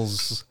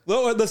smells.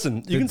 Well, listen,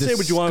 you the can say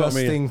what you want about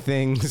me. disgusting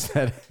things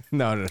that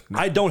no.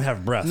 I don't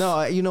have breath.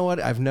 No, you know what?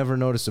 I've never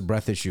noticed a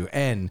breath issue.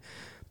 And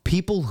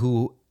people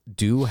who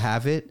do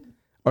have it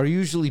are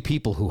usually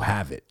people who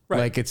have it. Right.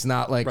 Like it's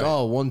not like, Right.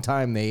 oh, one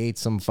time they ate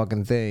some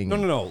fucking thing.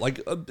 No. Like,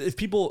 if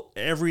people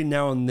every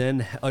now and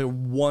then,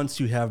 once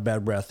you have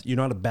bad breath, you're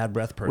not a bad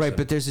breath person. Right,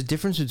 but there's a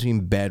difference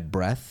between bad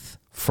breath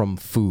from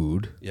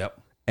food Yep.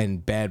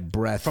 and bad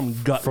breath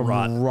From gut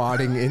rot.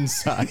 rotting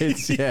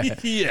insides. Yeah.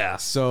 Yeah.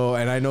 So,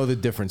 and I know the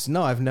difference.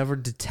 No, I've never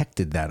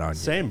detected that on you.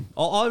 Same.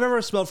 All I've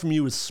ever smelled from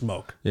you is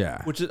smoke.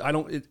 Yeah. Which is, I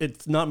don't.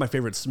 It's not my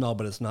favorite smell,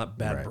 but it's not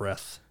bad Right.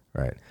 breath.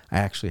 Right. I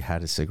actually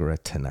had a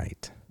cigarette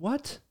tonight.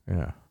 What?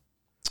 Yeah.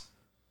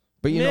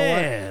 But you know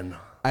Man. what?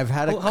 I've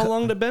had How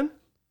long had it been?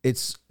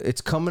 It's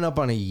coming up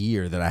on a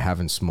year that I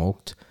haven't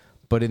smoked,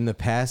 But in the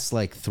past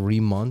like 3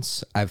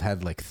 months, I've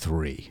had like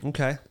 3.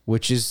 Okay.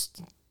 Which is,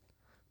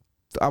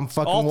 I'm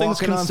fucking all things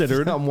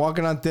considered. I'm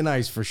walking on thin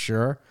ice for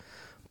sure.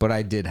 But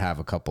I did have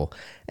a couple.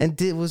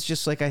 And it was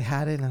just like I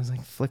had it and I was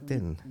like flicked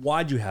in.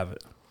 Why'd you have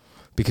it?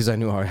 Because I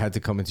knew I had to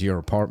come into your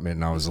apartment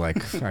and I was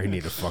like, I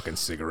need a fucking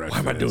cigarette. Why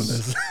am I doing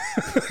this?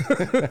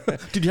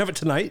 Did you have it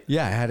tonight?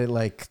 Yeah, I had it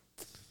like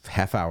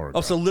half hour ago.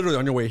 Oh, so literally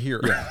on your way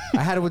here. Yeah.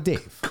 I had it with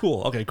Dave.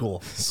 Cool. Okay,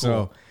 cool.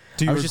 So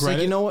do you I was just regret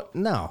like, it? you know what?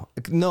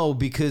 No,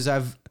 because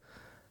I've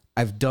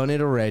done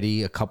it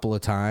already a couple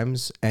of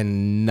times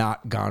and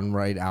not gone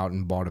right out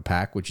and bought a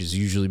pack, which has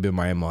usually been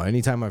my MO.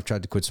 Anytime I've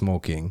tried to quit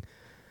smoking,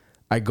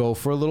 I go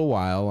for a little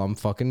while, I'm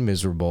fucking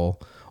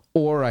miserable,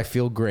 or I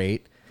feel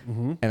great,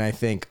 and I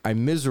think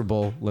I'm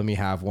miserable, let me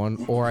have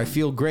one, or I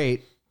feel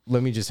great,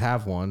 let me just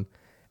have one,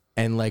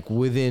 and like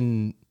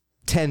within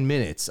 10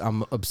 minutes,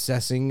 I'm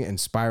obsessing and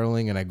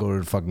spiraling, and I go to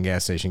the fucking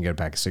gas station, get a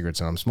pack of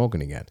cigarettes, and I'm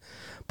smoking again.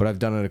 But I've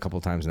done it a couple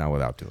of times now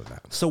without doing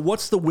that. So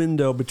what's the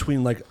window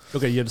between like,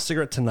 okay, you had a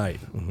cigarette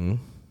tonight. Mm-hmm.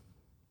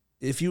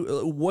 If you,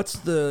 what's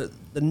the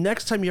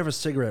next time you have a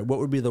cigarette, what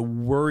would be the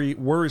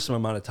worrisome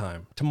amount of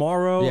time?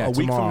 Tomorrow? Yeah, a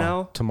week from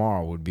now?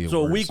 Tomorrow would be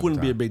So a week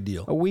wouldn't be a big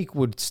deal. A week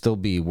would still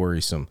be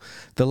worrisome.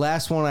 The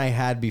last one I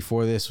had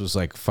before this was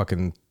like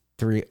fucking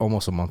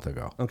almost a month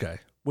ago. Okay.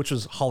 Which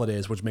was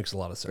holidays, which makes a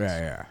lot of sense.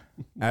 Yeah.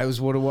 That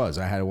was what it was.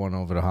 I had one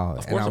over the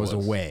holiday. And I was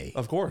away.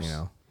 Of course. You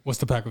know? What's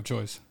the pack of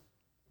choice?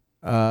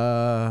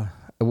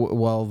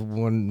 Well,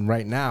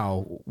 right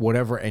now,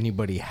 whatever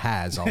anybody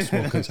has, I'll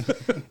smoke. 'Cause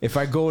if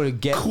I go to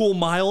get Cool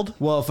Mild?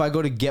 well, if I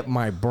go to get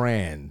my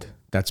brand,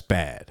 that's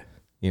bad.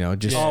 You know,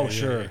 just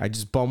Sure. I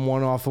just bum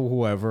one off of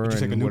whoever. Would you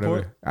take a whatever.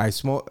 Newport? I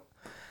smoke.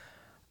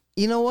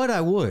 You know what? I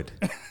would.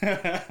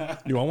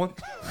 You want one?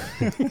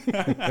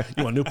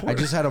 You want Newport? I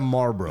just had a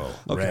Marlboro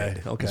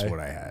Red. Okay. Is what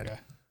I had.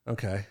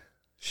 Okay.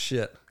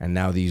 Shit. And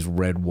now these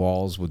red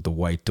walls with the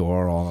white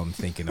door, all I'm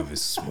thinking of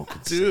is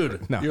smoking.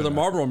 Dude, No, you're the no.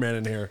 Marlboro man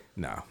in here.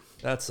 No.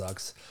 That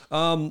sucks.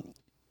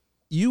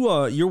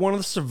 You're one of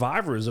the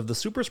survivors of the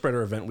super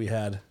spreader event we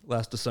had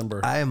last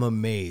December. I am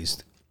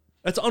amazed.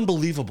 That's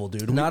unbelievable,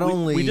 dude.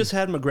 We just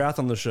had McGrath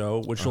on the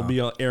show, which will be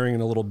airing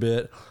in a little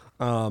bit.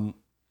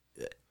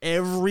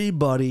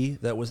 Everybody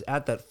that was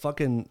at that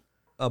fucking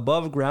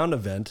above ground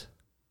event,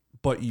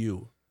 but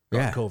you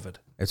got COVID.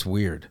 It's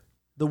weird.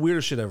 The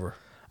weirdest shit ever.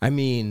 I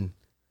mean,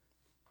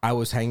 I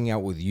was hanging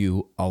out with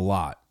you a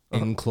lot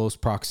in close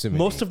proximity.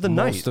 Most of the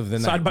night,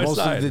 side by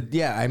side.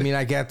 Yeah, I mean,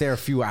 I got there a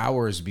few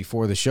hours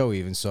before the show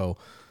even, so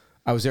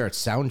I was there at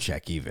sound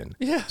check even.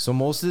 Yeah. So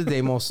most of the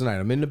day, most of the night,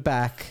 I'm in the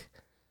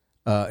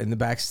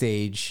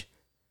backstage,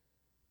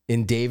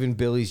 in Dave and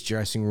Billy's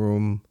dressing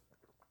room,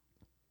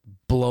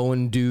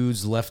 blowing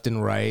dudes left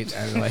and right,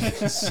 and like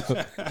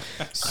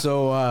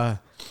so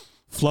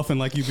Fluffing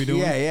like you be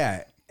doing?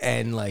 yeah.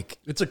 And like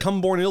It's a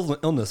come-born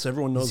illness.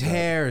 Everyone knows his that.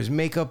 hair, his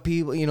makeup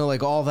people, you know,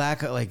 like all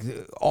that, like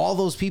all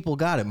those people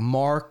got it.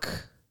 Mark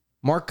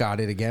got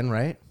it again,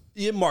 right?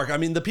 Yeah, Mark. I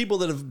mean, the people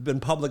that have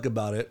been public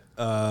about it,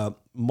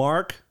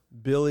 Mark,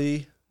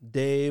 Billy,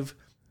 Dave,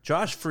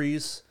 Josh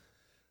Freese,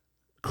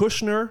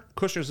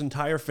 Kushner's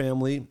entire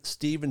family,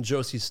 Steve and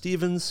Josie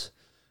Stevens,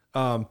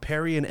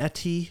 Perry and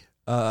Etty.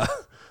 I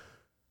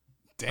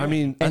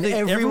mean, And I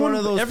think every one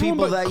of those everyone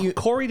people but that you-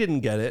 Corey didn't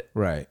get it.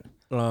 Right.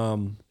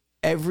 Um,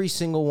 Every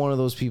single one of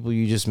those people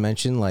you just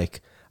mentioned, like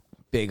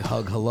big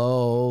hug,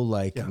 hello,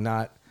 like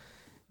not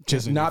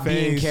Just in not your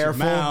being face, your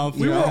careful. mouth,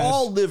 we your were ass.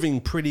 all living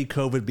pretty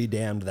COVID be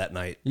damned that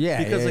night.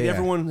 Yeah, because yeah.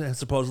 everyone has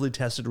supposedly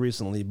tested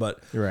recently,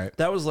 but You're right.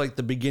 that was like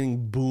the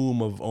beginning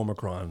boom of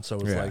Omicron. So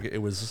it was Yeah. like it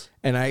was.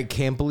 And I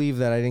can't believe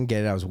that I didn't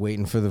get it. I was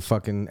waiting for the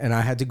fucking, and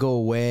I had to go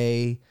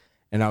away,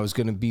 and I was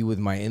gonna be with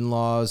my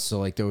in-laws, so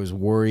like there was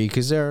worry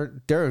because they're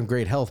in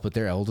great health, but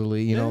they're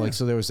elderly, you know, like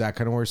so there was that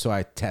kind of worry. So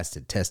I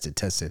tested,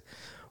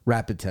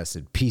 rapid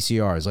tested,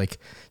 PCRs, like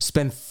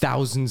spend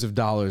thousands of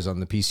dollars on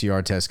the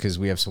PCR test because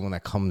we have someone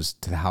that comes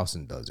to the house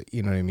and does it.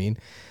 You know what I mean?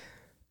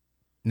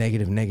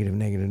 Negative.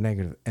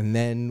 And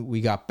then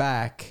we got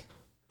back,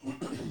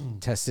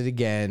 tested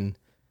again.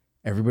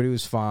 Everybody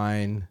was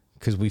fine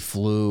because we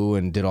flew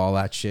and did all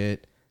that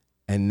shit.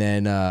 And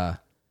then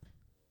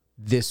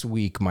last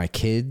week, my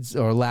kids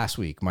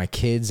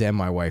and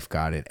my wife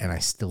got it, and I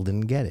still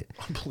didn't get it.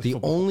 The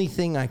only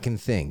thing I can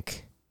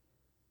think,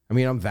 I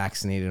mean, I'm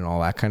vaccinated and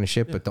all that kind of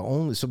shit, but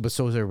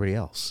so is everybody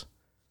else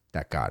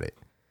that got it.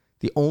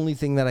 The only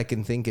thing that I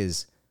can think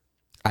is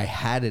I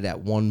had it at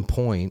one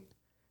point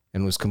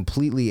and was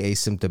completely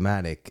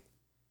asymptomatic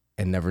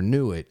and never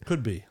knew it.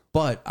 Could be.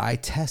 But I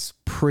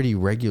test pretty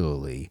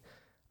regularly.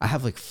 I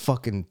have like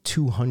fucking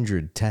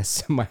 200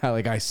 tests in my house.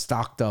 Like I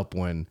stocked up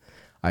when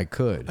I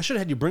could. I should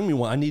have had you bring me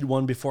one. I need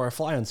one before I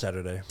fly on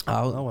Saturday.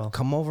 I'll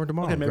come over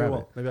tomorrow. Okay, maybe I grab will.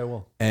 it. Maybe I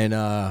will.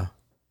 And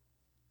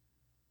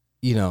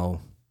you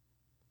know,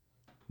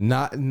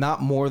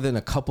 not more than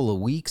a couple of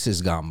weeks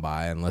has gone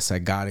by unless I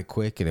got it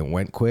quick and it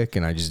went quick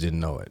and I just didn't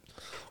know it.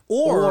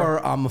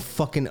 Or I'm a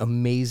fucking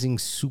amazing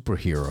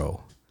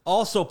superhero.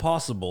 Also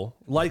possible,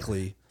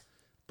 likely,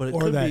 but it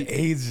Or could that be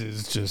AIDS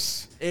is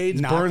just AIDS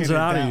knocking burns it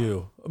out down. of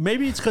you.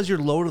 Maybe it's because you're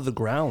low to the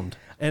ground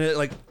and it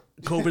like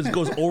COVID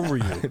goes over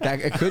you.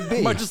 It could be.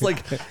 It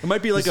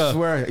might be like This is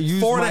where I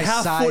use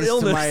 4.5 foot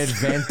illness. to my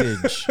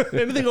advantage.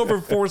 Anything over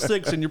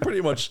 4'6" and you're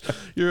pretty much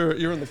you're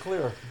in the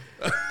clear.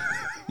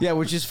 Yeah,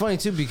 which is funny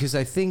too because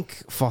I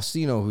think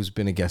Faustino, who's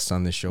been a guest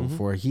on this show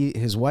before,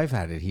 his wife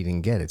had it. He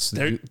didn't get it.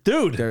 So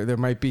dude, there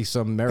might be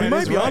some merit. you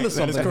might be onto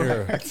That is something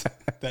here. correct.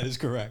 That is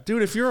correct.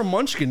 Dude, if you're a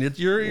munchkin,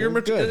 you're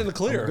good. in the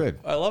clear. I'm good.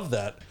 I love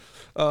that.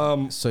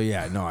 So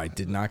yeah, no, I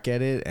did not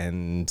get it,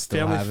 and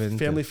still haven't.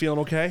 Family feeling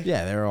okay?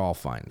 Yeah, they're all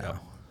fine now.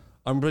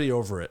 I'm pretty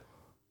over it.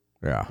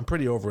 Yeah. I'm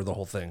pretty over the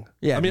whole thing.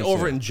 Yeah, I mean, me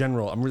over too. it in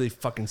general. I'm really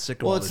fucking sick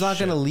of all Well, this it's not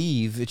shit. gonna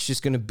leave. It's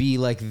just gonna be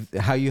like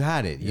how you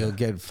had it. You'll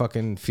get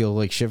fucking feel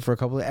like shit for a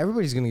couple of.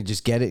 Everybody's gonna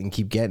just get it and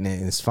keep getting it,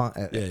 and it's fine.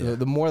 Yeah.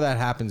 The more that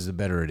happens, the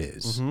better it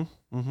is.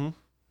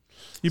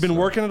 You've been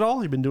working at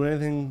all? You've been doing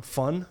anything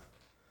fun?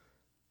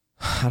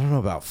 I don't know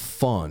about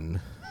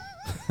fun,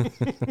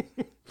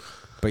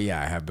 but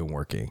yeah, I have been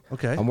working.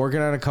 Okay. I'm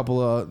working on a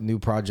couple of new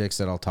projects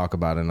that I'll talk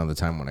about another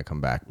time when I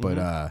come back.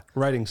 But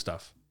Writing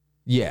stuff.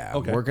 yeah,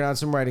 Okay. I'm working on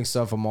some writing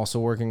stuff. I'm also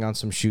working on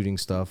some shooting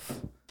stuff,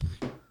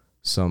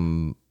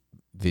 some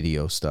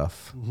video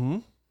stuff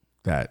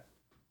that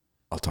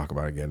I'll talk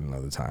about again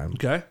another time.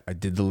 Okay. I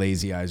did the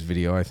Lazy Eyes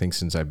video, I think,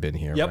 since I've been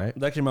here, Yep. right?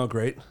 That came out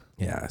great.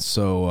 Yeah.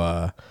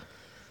 So,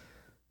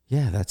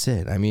 yeah, that's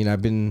it. I mean,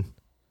 I've been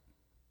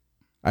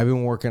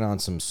working on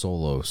some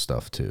solo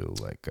stuff too,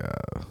 like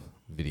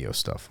video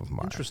stuff of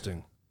mine.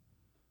 Interesting.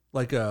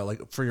 Like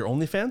for your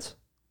OnlyFans?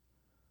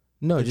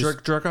 No, Like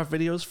just jerk off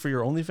videos for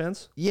your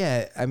OnlyFans?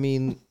 yeah. I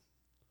mean,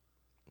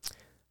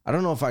 I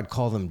don't know if I'd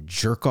call them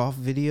jerk off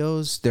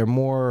videos. They're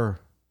more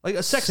Like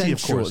a sexy,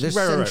 sensual. of course. They're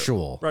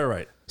sensual.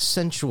 Right.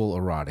 sensual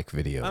erotic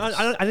videos.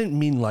 I didn't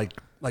mean like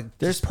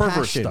There's just pervert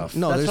passion. stuff.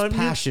 No, That's there's what I mean.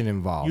 passion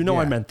involved. You know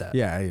I Yeah. meant that.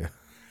 Yeah.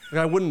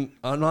 Like,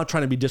 I'm not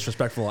trying to be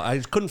disrespectful. I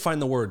just couldn't find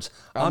the words.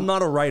 I'm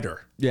not a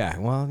writer. Yeah.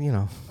 Well, you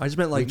know, I just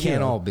meant like we can't you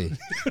know. all be.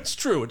 It's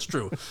true.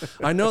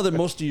 I know that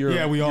most of your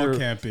Yeah, we all your-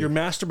 can't be. Your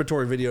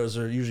masturbatory videos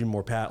are usually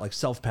more like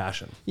self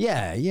passion.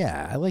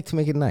 Yeah. I like to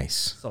make it nice.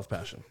 Self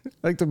passion. I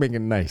like to make it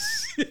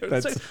nice.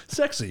 That's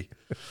Sexy.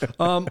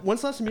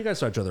 When's the last time you guys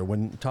saw each other?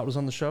 When Todd was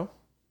on the show?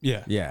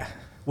 Yeah. yeah.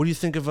 What do you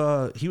think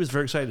of? He was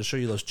very excited to show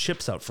you those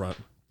chips out front.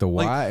 The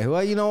why?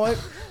 Well, you know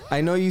what? I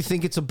know you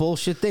think it's a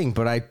bullshit thing,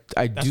 but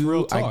I do.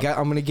 real talk.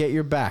 I'm gonna get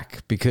your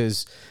back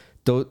because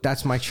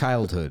that's my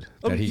childhood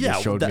that he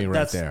just showed me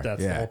right there.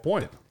 That's yeah. the whole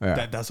point.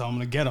 Yeah. That's how I'm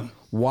gonna get them.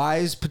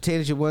 Wise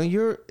potato chip. Well,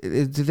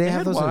 do they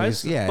have those?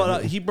 Wise, Yeah,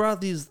 but he brought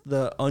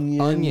the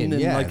onion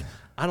and yeah. like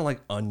I don't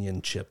like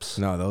onion chips.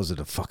 no, those are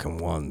the fucking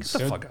ones. Get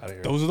the fuck out of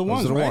here. Those are the Those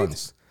ones, are the right?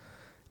 ones.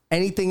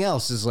 Anything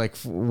else is like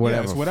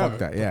whatever. it's whatever. Fuck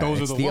that. But Yeah, those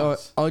are it's the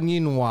ones.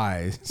 Onion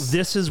wise.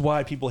 This is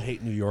why people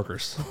hate New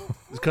Yorkers.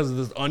 It's because of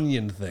this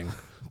onion thing.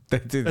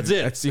 That's it.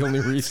 That's the only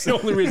It's reason. the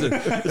only reason.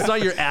 It's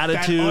not your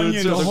attitudes.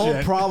 onion or The whole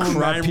shit. problem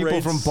crime that people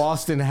rates. from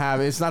Boston have,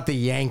 it's not the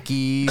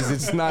Yankees,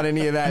 it's not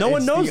any of that. No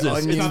one It's knows the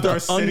this. Onion, not our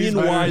It's the cities,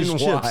 but onion-wise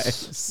onion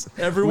chips.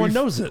 Everyone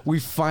knows it. We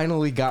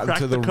finally got Crack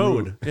to the the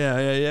code. root.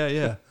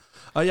 Yeah.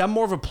 Yeah, I'm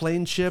more of a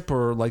plain chip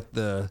or like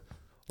the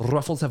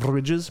Ruffles have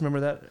ridges. Remember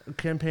that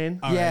campaign?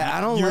 Yeah,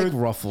 I don't You're- like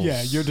Ruffles.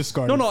 Yeah, you're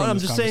discarding. No, from I'm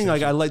this just saying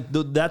like I like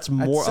that's That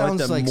more. I like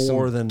sounds that like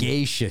more some than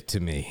gay shit to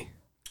me.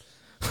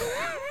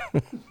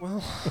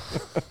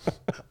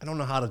 I don't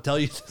know how to tell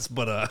you this,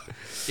 but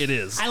it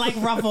is. I like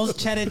Ruffles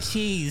cheddar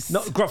cheese.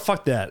 No,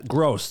 fuck that.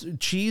 Gross.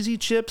 Cheesy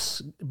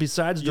chips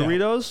besides Yeah.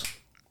 Doritos.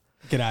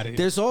 Get out of here.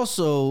 There's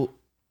also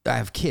I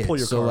have kids, Pull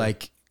your so card.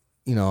 like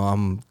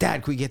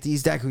Dad, can we get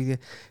these? Dad, can we get?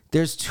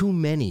 There's too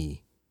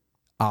many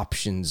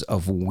options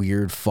of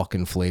weird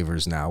fucking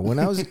flavors now. When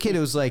I was a kid, it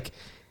was like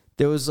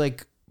there was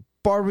like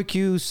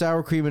barbecue,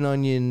 sour cream and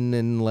onion,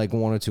 and like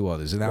one or two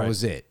others, and that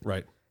was it.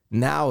 Right.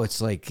 Now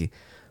it's like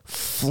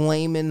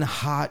flaming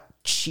hot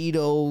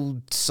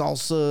Cheeto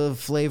salsa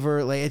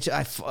flavor. Like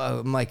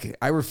I'm like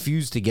I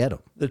refuse to get them.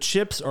 The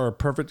chips are a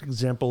perfect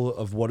example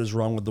of what is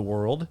wrong with the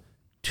world.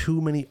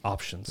 Too many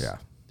options. Yeah.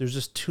 There's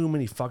just too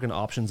many fucking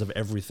options of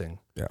everything.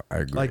 Yeah, I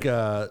agree.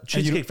 Like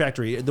Cheesecake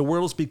Factory. The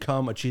world's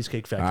become a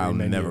Cheesecake Factory I'll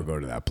menu. never go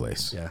to that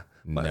place. Yeah.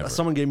 But Never.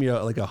 someone gave me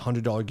like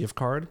 $100 gift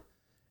card,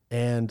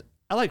 and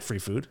I like free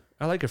food.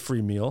 I like a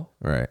free meal.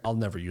 Right. I'll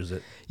never use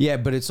it. Yeah,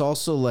 but it's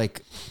also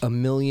like a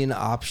million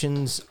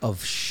options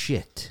of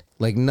shit.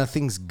 Like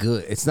nothing's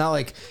good. It's not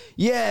like,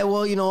 yeah,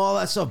 well, all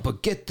that stuff,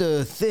 but get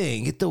the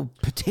thing, get the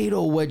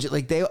potato wedge.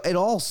 Like it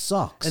all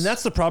sucks. And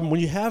that's the problem. When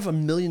you have a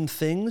million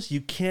things,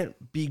 you can't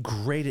be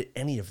great at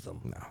any of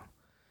them. No.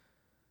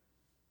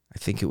 I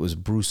think it was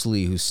Bruce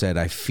Lee who said,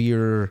 I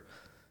fear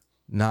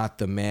not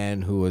the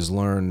man who has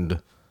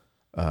learned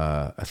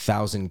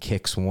 1,000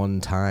 kicks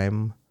one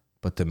time,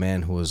 but the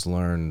man who has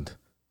learned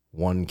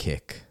one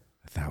kick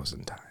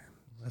 1,000 times.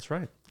 That's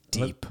right.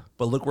 Deep.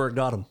 But look where it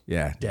got him.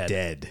 Yeah. Dead.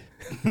 Dead.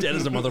 Dead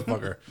as a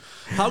motherfucker.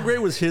 How great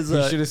was his...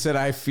 He should have said,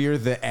 I fear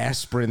the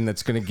aspirin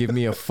that's going to give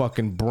me a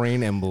fucking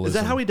brain embolism. is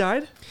that how he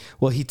died?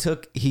 Well, he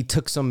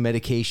took some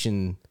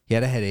medication. He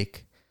had a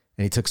headache,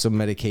 and he took some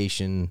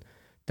medication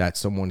that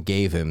someone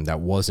gave him that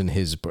wasn't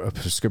his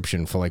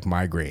prescription for like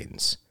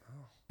migraines,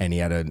 and he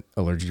had an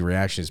allergic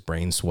reaction. His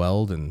brain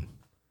swelled, and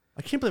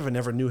I can't believe I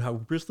never knew how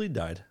Bruce Lee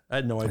died. I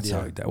had no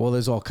idea. Well,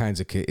 there's all kinds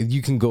of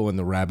you can go in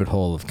the rabbit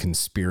hole of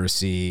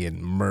conspiracy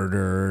and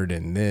murdered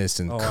and this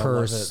and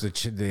curse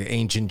the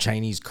ancient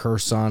Chinese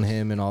curse on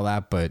him and all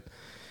that, but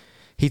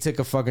he took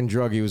a fucking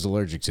drug he was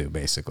allergic to,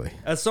 basically.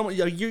 As someone,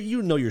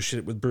 you know your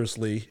shit with Bruce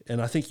Lee,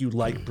 and I think you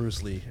like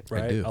Bruce Lee,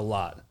 right? I do. A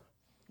lot.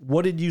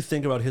 What did you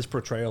think about his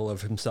portrayal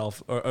of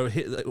himself, or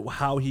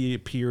how he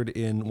appeared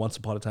in Once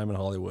Upon a Time in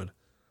Hollywood?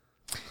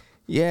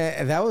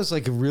 Yeah, that was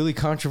like really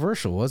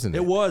controversial, wasn't it?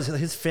 It was.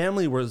 His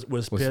family was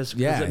pissed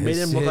because it made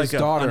him look like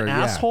daughter, an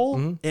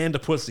asshole and a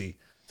pussy.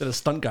 That a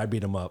stunt guy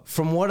beat him up.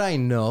 From what I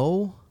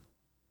know,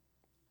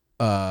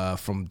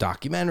 from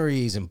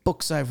documentaries and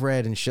books I've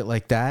read and shit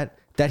like that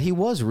he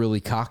was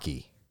really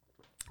cocky.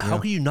 How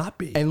can you not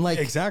be? And like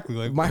exactly,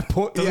 like my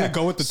point doesn't it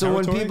go with the so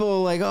territory? when people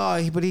are like,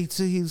 oh, but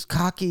he's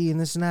cocky and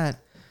this and that,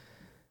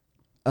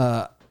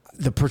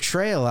 the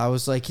portrayal, I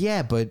was like,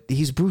 yeah, but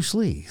he's Bruce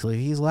Lee, like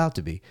he's allowed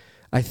to be.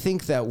 I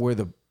think that where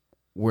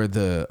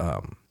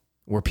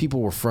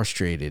people were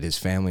frustrated, his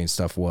family and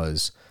stuff,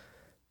 was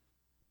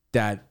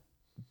that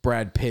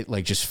Brad Pitt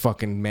like just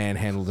fucking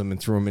manhandled him and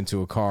threw him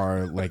into a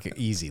car like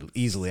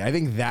easily. I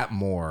think that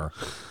more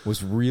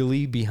was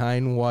really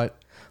behind what.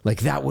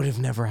 Like, that would have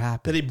never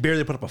happened. That he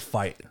barely put up a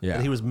fight. Yeah.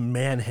 That he was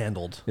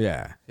manhandled.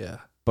 Yeah. Yeah.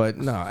 But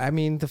no, I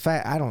mean,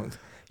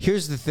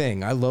 here's the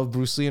thing. I love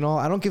Bruce Lee and all.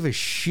 I don't give a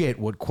shit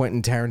what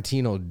Quentin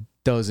Tarantino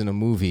does in a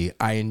movie.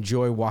 I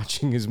enjoy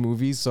watching his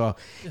movies. So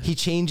he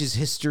changes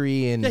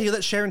history and he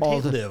let Sharon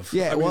Tate live.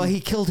 Yeah, he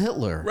killed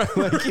Hitler. Right.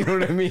 Like, you know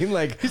what I mean?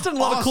 Like, he's done a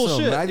lot of cool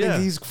shit. I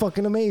think he's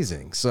fucking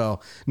amazing.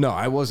 So no,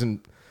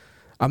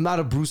 I'm not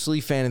a Bruce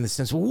Lee fan in the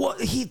sense,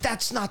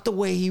 that's not the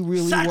way he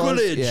really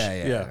Sacrilege. was.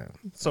 Yeah.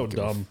 So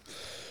dumb.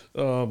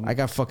 I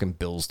got fucking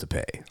bills to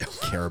pay. I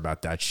don't care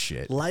about that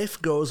shit. Life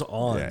goes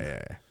on.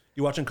 Yeah.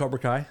 You watching Cobra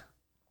Kai?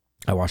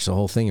 I watched the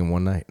whole thing in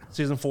one night.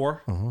 Season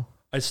 4? Uh-huh.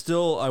 I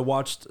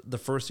watched the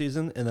first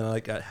season, and then I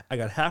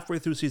got halfway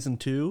through season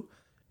 2,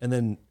 and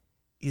then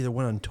either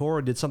went on tour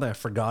or did something. I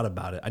forgot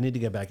about it. I need to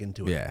get back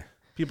into it. Yeah.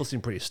 People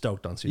seem pretty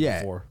stoked on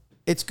season 4.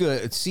 It's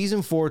good. It's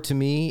season 4 to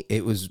me.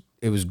 It was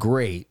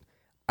great.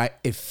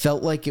 It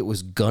felt like it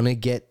was gonna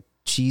get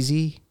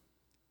cheesy,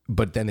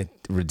 but then it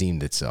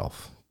redeemed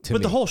itself.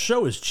 But the whole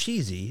show is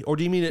cheesy, or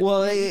do you mean it?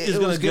 Well, is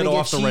going to get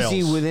off the cheesy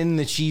rails within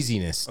the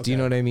cheesiness. Okay. Do you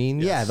know what I mean?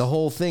 Yes. Yeah, the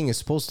whole thing is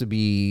supposed to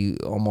be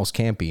almost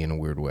campy in a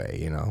weird way,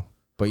 you know.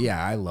 But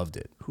yeah, I loved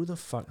it. Who the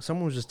fuck?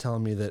 Someone was just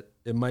telling me that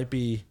it might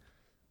be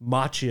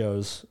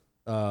Macchio's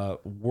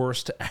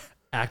worst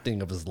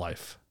acting of his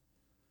life.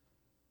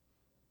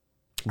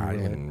 I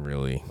didn't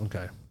really.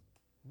 Okay.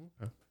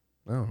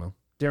 I don't know.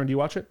 Darren, do you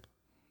watch it?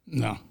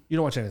 No. You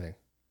don't watch anything?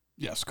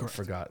 Yes, correct. I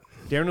forgot.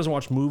 Darren doesn't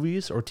watch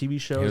movies or TV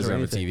shows. He doesn't or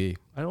have anything. a TV.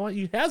 I don't know.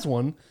 He has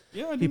one.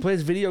 Yeah, I do. He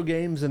plays video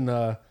games and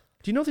do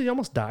you know that he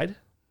almost died?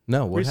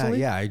 No, recently?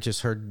 Yeah, I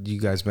just heard you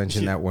guys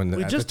mention that one.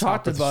 We just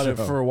talked about it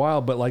for a while,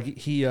 but like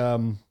he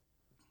I'll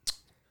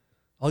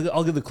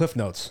give the cliff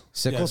notes.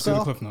 Sickle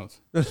cell? Cliff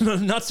notes.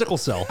 Not sickle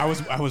cell. I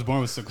was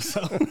born with sickle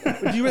cell.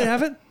 Do you really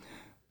have it?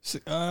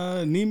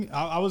 I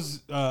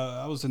was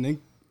in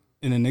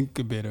an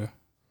incubator.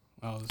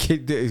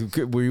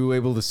 Were you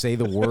able to say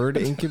the word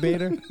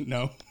incubator?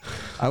 No.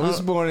 I was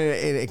born in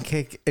a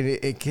incubator.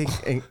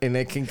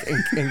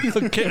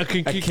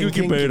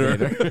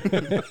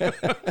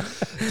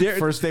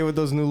 First day with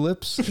those new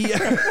lips?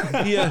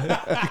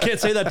 Yeah. You can't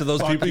say that to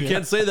those people. You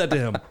can't say that to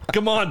him.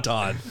 Come on,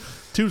 Todd.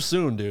 Too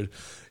soon, dude.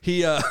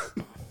 He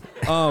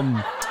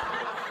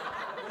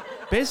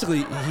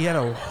basically he had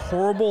a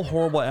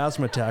horrible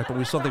asthma attack, but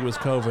we still think it was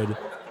COVID.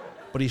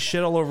 But he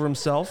shit all over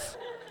himself.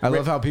 I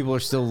love how people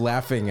are still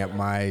laughing at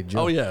my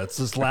joke. Oh yeah, it's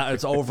just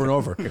it's over and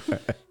over.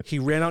 He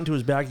ran out into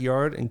his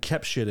backyard and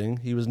kept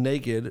shitting. He was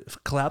naked,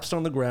 collapsed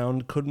on the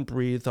ground, couldn't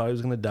breathe, thought he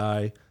was going to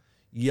die,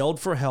 yelled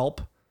for help.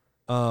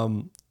 A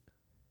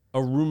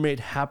roommate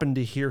happened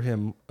to hear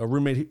him. A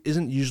roommate who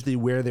isn't usually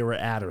where they were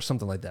at or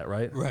something like that,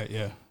 right? Right,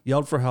 yeah.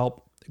 Yelled for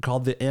help,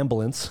 called the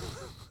ambulance,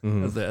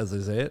 as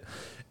they say it,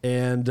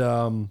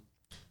 and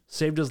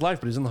saved his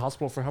life. But he's in the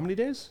hospital for how many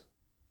days?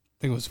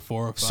 I think it was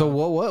 4 or 5. So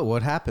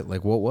what happened?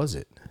 Like, what was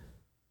it?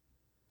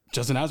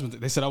 Just an asthma.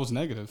 They said I was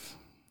negative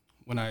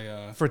when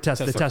I for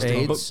test the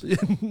testing.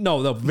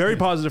 No, very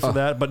positive for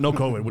that, but no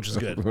COVID, which is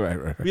good.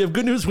 Right. We have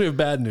good news. We have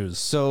bad news.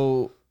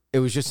 So it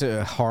was just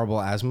a horrible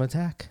asthma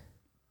attack.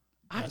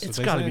 It's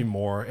got to be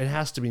more. It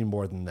has to be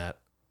more than that.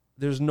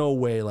 There's no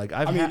way. Like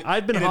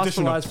I've been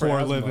hospitalized for poor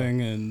asthma.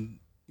 living and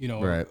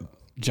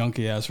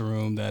junky ass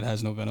room that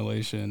has no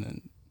ventilation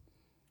and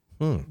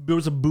there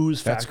was a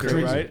booze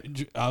factory,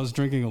 right? I was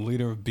drinking a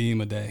liter of Beam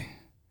a day.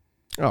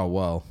 Oh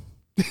well.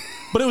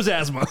 But it was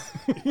asthma.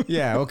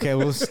 Yeah, okay,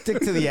 we'll stick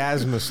to the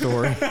asthma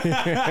story.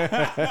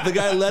 The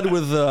guy led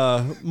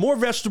with more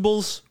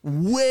vegetables,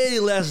 way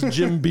less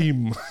Jim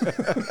Beam.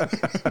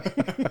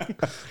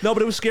 No,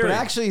 but it was scary. But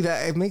actually,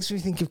 it makes me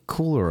think of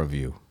cooler of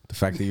you The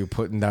fact that you're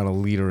putting down a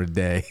liter a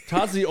day.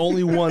 Todd's the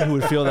only one who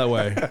would feel that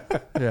way.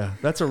 Yeah,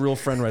 that's a real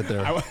friend right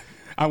there.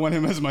 I want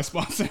him as my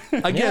sponsor.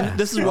 Again,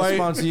 this is I'll why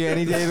sponsor you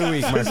any day of the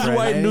week, my this is friend.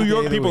 why Any New day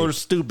York of the people week. are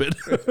stupid.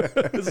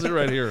 This is it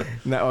right here.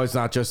 No, it's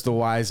not just the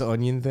wise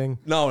onion thing.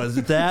 No, it's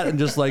that and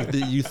just like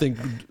you think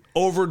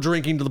over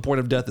drinking to the point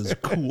of death is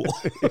cool.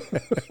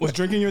 Was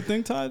drinking your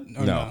thing, Todd?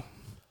 Or No.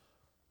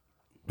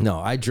 No,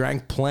 I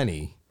drank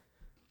plenty,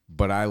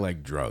 but I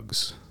like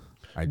drugs.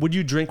 Would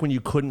you drink when you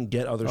couldn't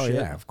get other Oh shit?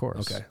 yeah, of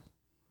course.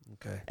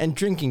 Okay. And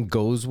drinking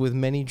goes with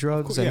many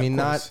drugs. Yeah, I mean,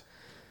 of course.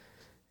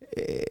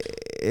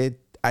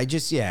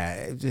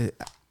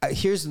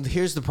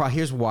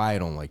 Here's why I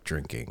don't like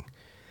drinking,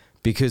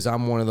 because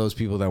I'm one of those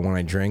people that when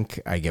I drink,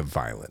 I get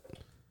violent.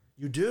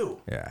 You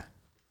do? Yeah.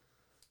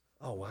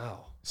 Oh,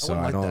 wow. So I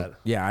I wouldn't don't. like that.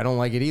 Yeah, I don't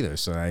like it either.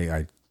 So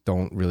I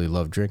don't really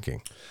love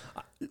drinking.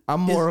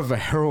 I'm more of a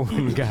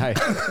heroin guy,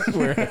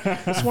 where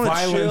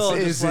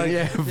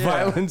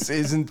violence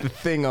isn't the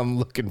thing I'm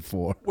looking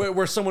for.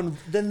 Where someone,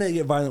 then they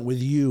get violent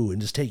with you and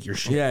just take your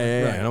shit.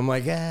 Yeah. Right. And I'm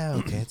like,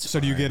 okay. It's So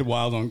do you get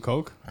wild on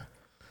coke?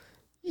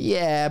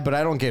 Yeah, but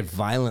I don't get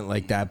violent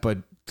like that. But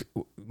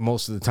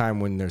most of the time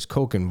when there's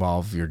coke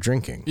involved, you're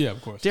drinking. Yeah,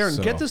 of course. Darren,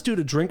 So- get this dude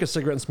a drink, a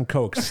cigarette, and some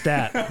coke.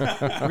 Stat.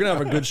 We're going to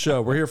have a good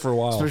show. We're here for a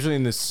while. Especially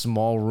in this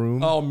small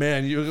room. Oh,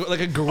 man. You look like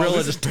a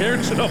gorilla just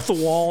tearing shit off the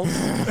walls.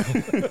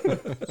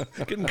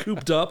 Getting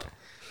cooped up.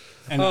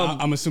 And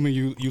I'm assuming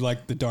you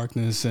like the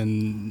darkness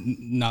and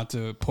not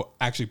to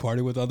actually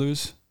party with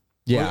others?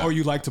 Yeah. Or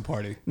you like to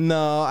party?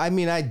 No, I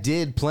mean I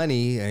did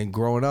plenty and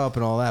growing up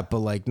and all that, but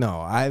like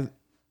no,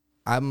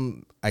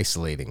 I'm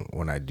isolating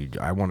when I do.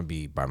 I want to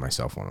be by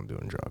myself when I'm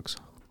doing drugs.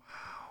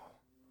 Wow.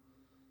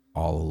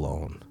 All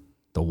alone.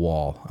 The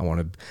wall. I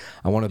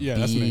want to Yeah,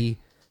 that's be me.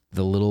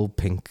 the little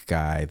pink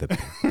guy, the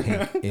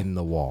pink in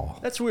the wall.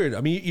 That's weird.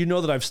 I mean, you know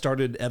that I've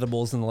started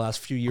edibles in the last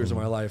few years of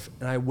my life,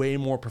 and I way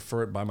more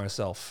prefer it by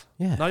myself.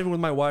 Yeah. Not even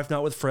with my wife,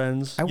 not with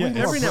friends. I would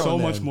Yeah, every it's now so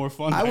and much then. more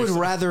fun. I would myself.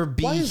 rather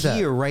be Why is that?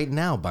 here right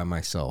now by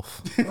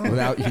myself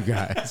without you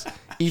guys.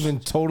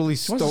 Even totally You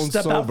stone want to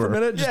step sober. out for a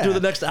minute? Just do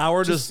the next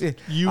hour. Just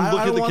you I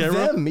look at don't the want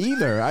camera. them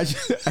either. I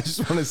just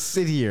want to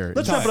sit here.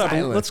 Let's in wrap it up.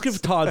 silence. Let's give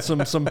Todd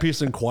some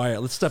peace and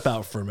quiet. Let's step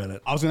out for a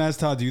minute. I was going to ask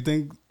Todd, do you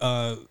think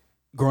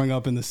growing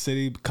up in the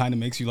city kind of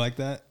makes you like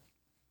that?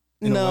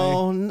 in a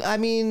No, I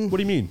mean, What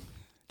do you mean?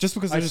 Just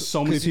because there's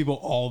so many people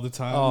all the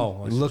time.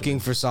 Oh,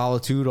 looking for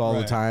solitude all the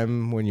Right.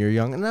 time when you're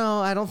young.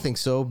 No, I don't think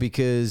so,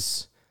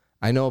 because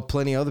I know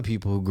plenty of other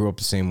people who grew up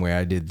the same way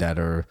I did that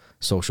are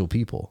social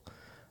people.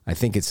 I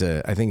think it's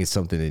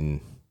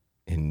something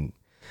in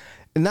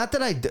not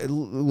that I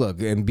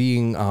look, and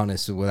being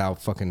honest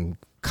without fucking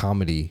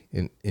comedy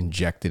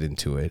injected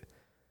into it.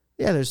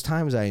 Yeah, there's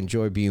times I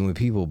enjoy being with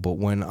people, but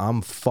when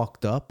I'm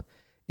fucked up,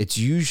 it's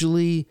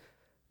usually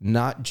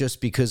not just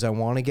because I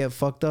want to get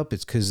fucked up.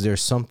 It's because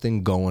there's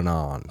something going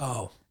on.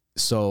 Oh,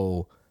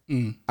 So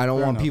I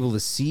don't want people to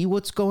see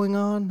what's going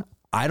on.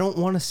 I don't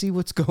want to see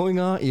what's going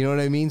on. You know what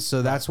I mean?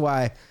 So that's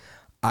why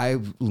I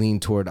lean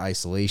toward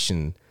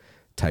isolation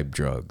type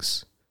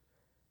drugs.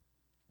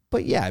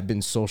 But yeah, I've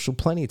been social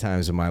plenty of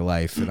times in my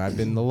life, and I've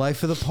been the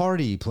life of the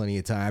party plenty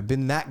of times. I've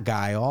been that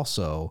guy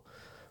also,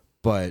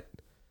 but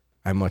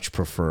I much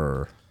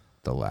prefer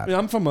the I latter. mean,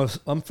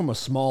 I'm from a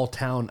small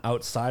town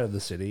outside of the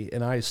city,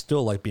 and I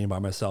still like being by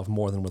myself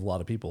more than with a lot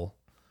of people.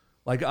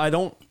 Like I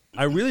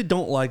really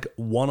don't like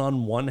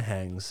one-on-one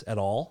hangs at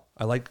all.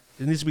 I like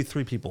it needs to be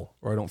 3 people,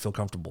 or I don't feel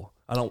comfortable.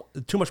 I don't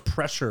too much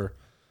pressure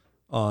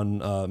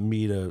on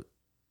me to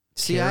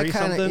See, I carry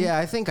kind of something.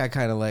 I think I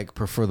kind of like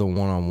prefer the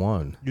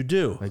one-on-one. You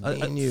do. Like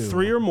me and you.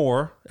 3 or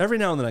more. Every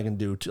now and then I can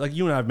do. Like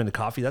you and I have been to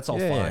coffee. That's all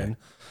Yeah,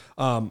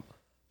 fine.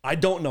 I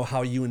don't know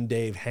how you and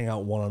Dave hang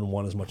out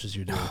one-on-one as much as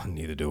you do.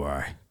 Neither do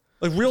I.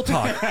 Like real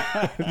talk.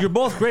 You're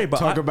both great, but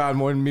Talk about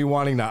more than me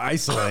wanting to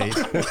isolate.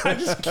 I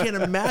just can't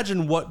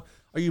imagine what.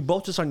 Are you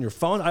both just on your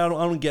phone? I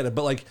don't get it.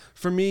 But like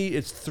for me,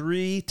 it's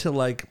 3 to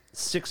like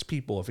 6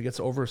 people. If it gets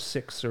over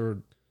 6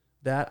 or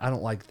that, I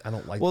don't like.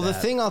 Well, the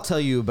that. thing I'll tell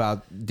you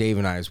about Dave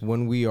and I is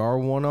when we are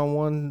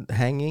one-on-one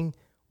hanging,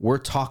 we're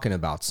talking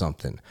about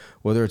something,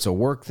 whether it's a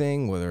work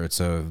thing, whether it's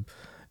a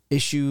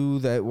issue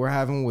that we're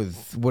having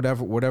with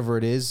whatever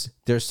it is.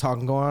 There's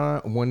talking going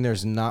on. When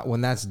there's not,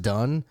 when that's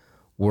done,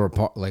 we're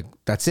apart. Like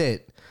that's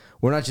it.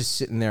 We're not just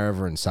sitting there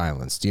ever in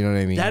silence. Do you know what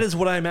I mean? That is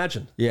what I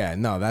imagine. Yeah.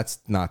 No, that's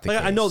not the Like,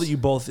 case. I know that you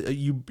both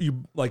you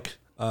like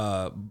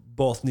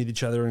both need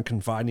each other and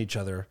confide in each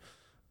other,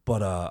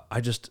 but I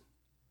just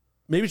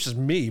maybe it's just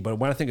me. But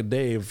when I think of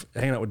Dave,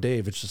 hanging out with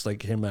Dave, it's just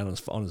like him on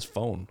his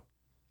phone,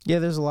 Yeah,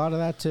 there's a lot of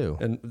that too.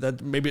 and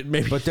that maybe.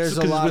 But there's it's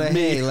a 'cause lot it's of with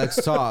me. hey,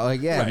 let's talk.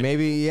 Like Right.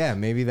 maybe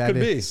that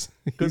Could be. is.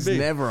 Could He's be.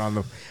 never on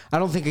the. I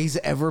don't think he's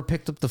ever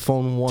picked up the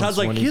phone once. Todd's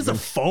like, when he has a been-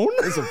 phone.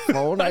 There's a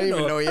phone. I didn't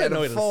even know he had a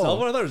phone. cell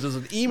phone. I thought it was just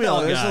an email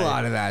No, there's guy. a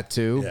lot of that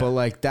too. Yeah. But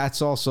like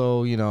that's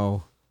also,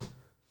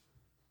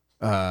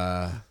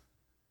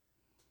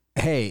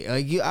 hey,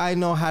 like I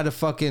know how to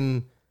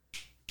fucking.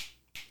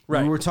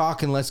 Right. We were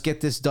talking. Let's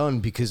get this done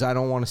because I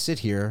don't want to sit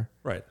here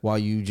Right. while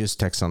you just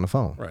text on the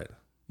phone. Right.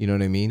 You know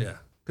what I mean? Yeah.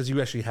 because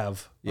you actually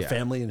have a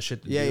family and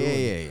shit to do.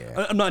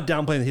 Yeah. I'm not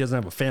downplaying that he doesn't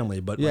have a family,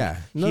 but he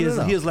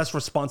has less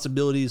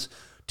responsibilities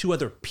to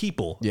other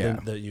people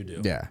than that you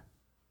do. Yeah.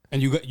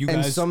 And you guys.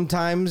 And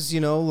sometimes,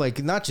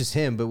 like not just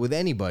him, but with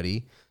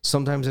anybody,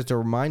 sometimes I have to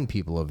remind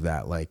people of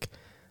that. Like,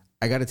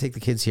 I got to take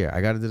the kids here.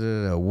 I got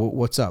to,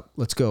 what's up?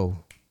 Let's go.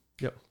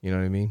 Yep. You know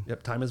what I mean?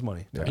 Yep. Time is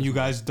money. And you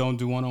guys don't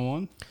do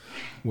one-on-one?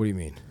 What do you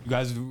mean? You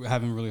guys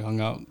haven't really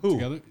hung out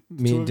together?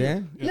 Me and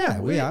Dan? Yeah,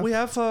 we have. We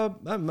have,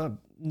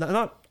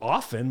 not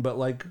often, but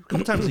like a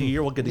couple times a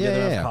year we'll get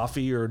together and have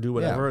coffee or do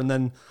whatever. And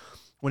then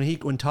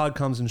when Todd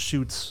comes and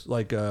shoots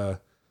like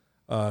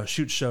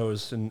shoots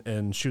shows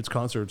and shoots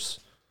concerts,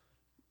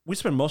 we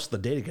spend most of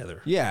the day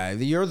together. Yeah,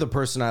 you're the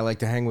person I like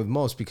to hang with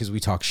most because we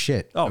talk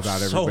shit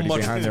about everybody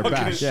behind their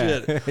back.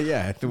 Shit.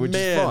 Yeah, which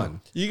is fun.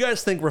 You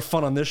guys think we're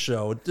fun on this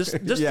show. Just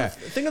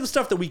think of the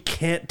stuff that we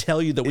can't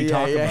tell you that we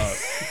talk about.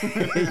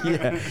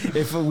 Yeah,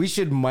 if we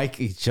should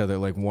mic each other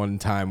like one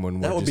time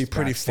when we're just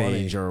pretty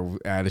backstage or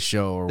at a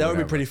show or that would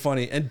be pretty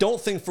funny. And don't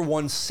think for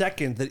 1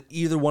 second that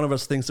either one of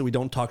us thinks that we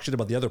don't talk shit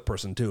about the other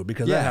person too,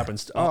 because that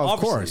happens. Of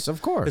course.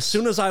 As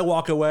soon as I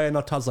walk away, and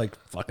Todd's like,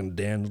 "Fucking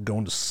Dan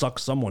going to suck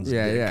someone's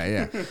dick."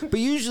 Yeah. But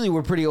usually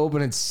we're pretty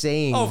open at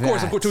saying of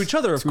course, to each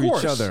other, of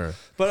course. To each other.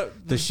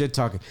 But the shit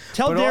talking.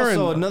 Tell Darren.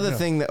 Also, another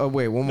thing that,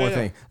 one more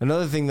thing.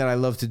 Another thing that I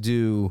love to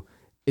do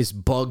is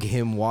bug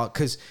him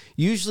because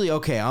usually,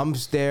 I'm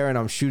there and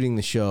I'm shooting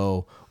the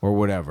show or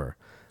whatever.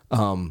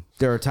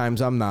 There are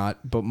times I'm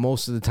not, but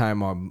most of the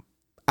time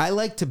I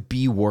like to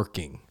be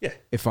working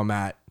if I'm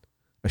at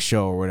a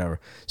show or whatever.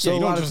 So you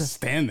don't just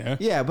stand there.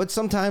 Yeah, but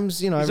sometimes,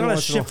 he's not a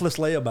shiftless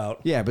layabout.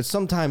 Yeah, but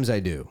sometimes I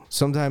do.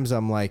 Sometimes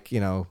I'm like,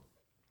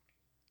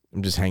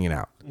 I'm just hanging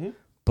out. Mm-hmm.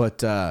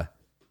 But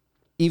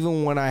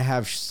even when I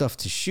have stuff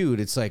to shoot,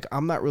 it's like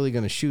I'm not really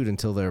going to shoot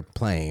until they're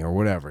playing or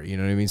whatever. You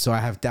know what I mean? So I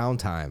have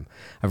downtime.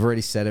 I've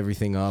already set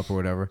everything up or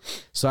whatever.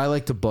 So I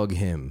like to bug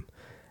him,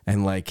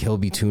 and like he'll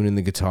be tuning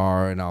the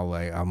guitar, and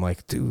I'm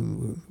like,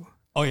 dude.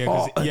 Oh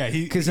yeah,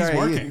 he's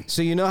working.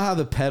 So you know how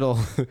the pedal,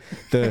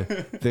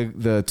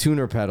 the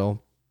tuner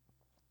pedal,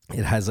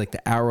 it has like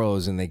the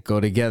arrows and they go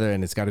together,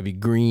 and it's got to be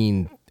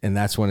green. And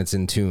that's when it's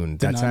in tune.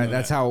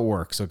 That's how it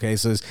works. Okay,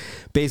 so it's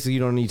basically you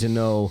don't need to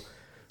know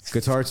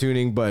guitar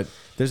tuning, but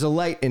there's a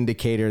light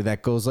indicator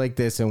that goes like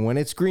this, and when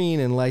it's green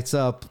and lights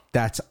up,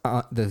 that's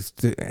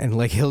and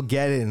like he'll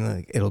get it, and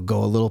like it'll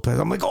go a little past.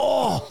 I'm like,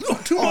 bro.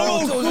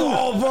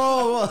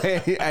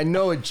 I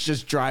know it's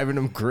just driving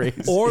him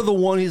crazy. Or the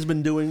one he's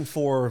been doing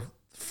for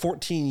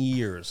 14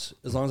 years.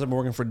 As long as I'm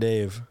working for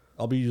Dave,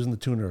 I'll be using the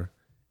tuner.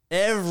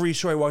 Every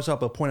show I walks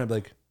up, I'll point at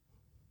like,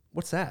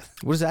 what's that?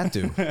 What does that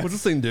do? What's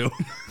this thing do?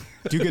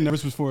 Do you get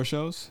nervous before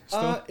shows?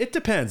 It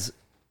depends.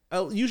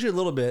 Usually a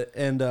little bit.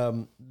 And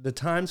the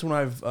times when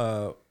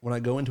I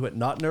go into it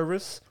not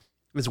nervous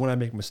is when I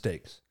make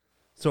mistakes.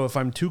 So if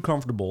I'm too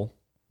comfortable,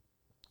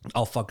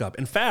 I'll fuck up.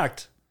 In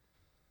fact,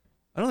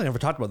 I don't think I ever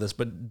talked about this,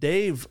 but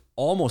Dave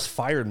almost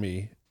fired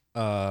me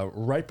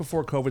right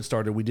before COVID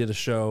started. We did a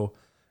show,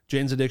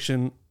 Jane's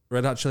Addiction,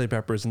 Red Hot Chili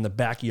Peppers, in the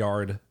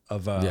backyard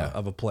of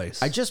a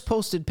place. I just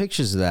posted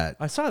pictures of that.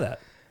 I saw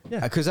that.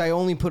 Yeah, because I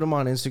only put them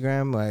on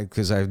Instagram,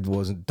 because I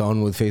wasn't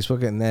done with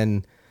Facebook, and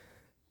then,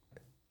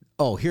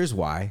 here's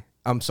why.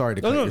 I'm sorry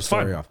to cut your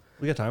story off.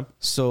 We got time.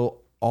 So,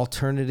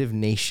 Alternative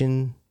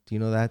Nation, do you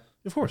know that?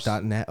 Of course.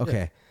 .net. Okay,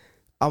 yeah.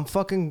 I'm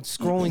fucking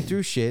scrolling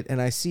through shit,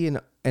 and I see an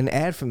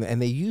ad from them,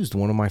 and they used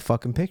one of my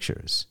fucking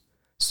pictures.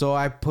 So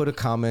I put a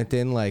comment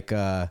in like,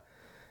 "How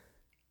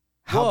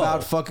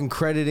about fucking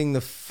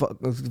crediting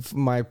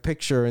my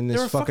picture in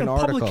this fucking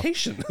article?"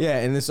 Publication. Yeah,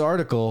 in this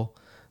article.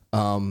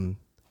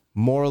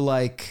 More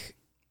like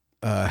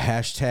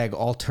hashtag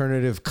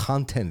alternative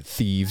content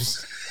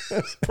thieves.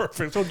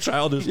 Perfect. So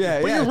childish. Yeah,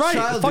 but you're right.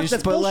 Childish, Fuck,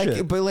 that's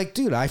bullshit. but like,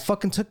 dude, I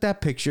fucking took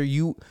that picture.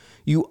 You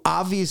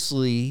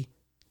obviously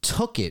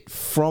took it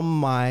from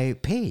my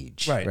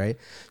page, right?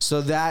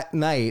 So that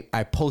night,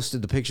 I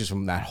posted the pictures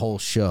from that whole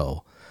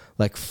show.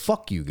 Like,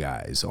 fuck you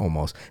guys,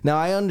 almost. Now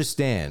I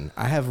understand.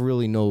 I have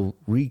really no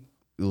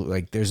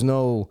there's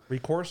no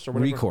recourse or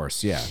whatever.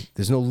 Recourse, yeah.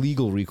 There's no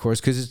legal recourse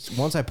because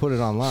once I put it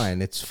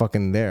online, it's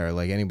fucking there.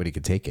 Like anybody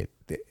could take it.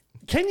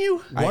 Can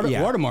you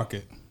watermark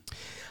it?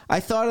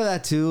 I thought of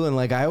that too, and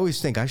like I always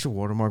think I should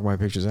watermark my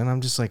pictures, and I'm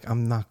just like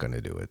I'm not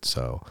gonna do it.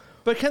 So,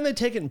 but can they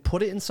take it and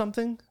put it in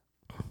something?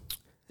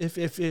 If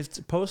it's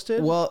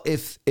posted, well,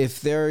 if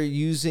they're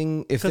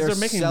making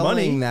selling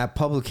money, that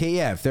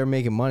publication, if they're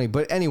making money.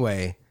 But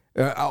anyway.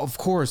 Of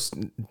course,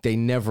 they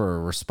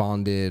never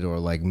responded or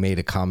like made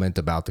a comment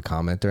about the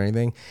comment or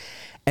anything.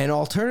 And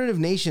Alternative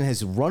Nation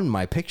has run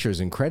my pictures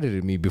and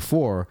credited me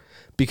before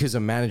because a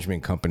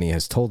management company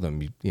has told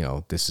them,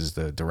 this is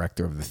the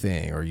director of the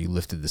thing, or you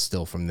lifted the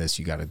still from this.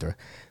 You got to.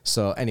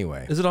 So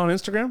anyway, is it on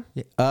Instagram?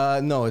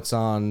 No, it's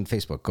on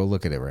Facebook. Go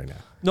look at it right now.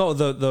 No,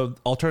 the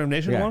Alternative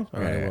Nation one. All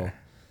right, well.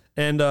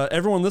 And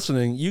everyone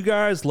listening, you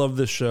guys love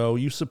this show.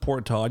 You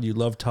support Todd. You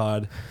love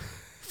Todd.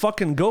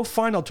 Fucking go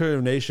find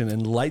Alternative Nation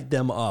and light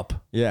them up.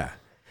 Yeah.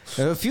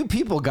 A few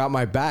people got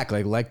my back,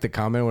 like the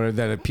comment, whatever,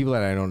 that people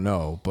that I don't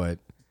know, but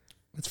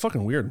it's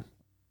fucking weird.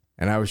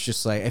 And I was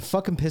just like, it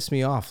fucking pissed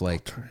me off.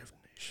 Like,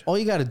 all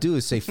you got to do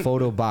is say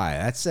photo buy.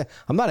 That's it.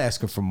 I'm not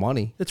asking for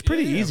money. It's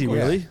pretty easy,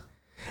 really.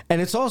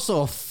 And it's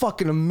also a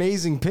fucking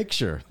amazing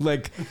picture.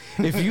 Like,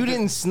 if you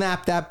didn't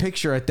snap that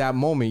picture at that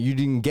moment, you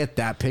didn't get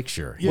that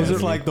picture. Yeah,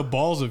 it's like the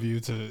balls of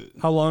you to.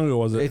 How long ago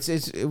was it?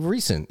 It's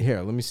recent.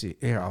 Here, let me see.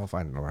 Here, I'll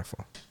find it on my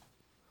phone.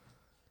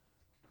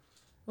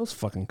 Those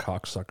fucking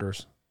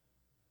cocksuckers.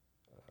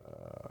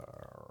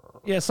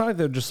 Yeah, it's not like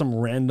they're just some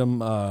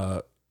random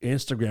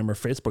Instagram or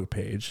Facebook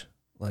page.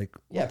 Like,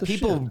 yeah,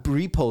 people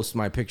repost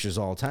my pictures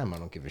all the time. I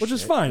don't give a shit. Which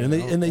is fine,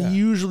 and they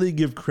usually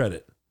give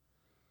credit.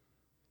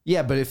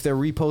 Yeah, but if they're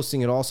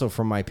reposting it also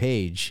from my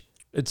page,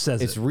 it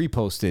says it's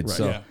reposted. Right.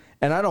 So,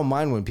 and I don't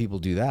mind when people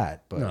do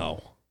that. But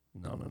no.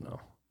 All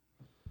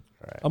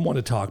right. I'm one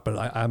to talk, but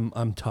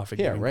I'm tough.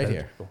 Yeah, right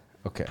here.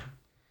 Okay.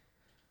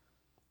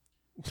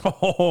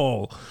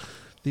 Oh,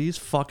 these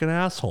fucking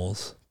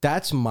assholes.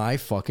 That's my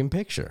fucking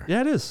picture.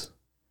 Yeah, it is.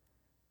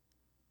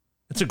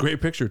 It's a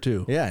great picture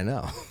too. Yeah, I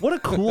know. What a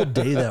cool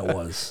day that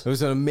was. It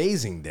was an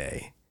amazing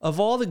day. Of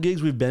all the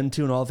gigs we've been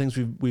to and all the things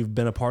we've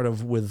been a part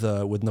of with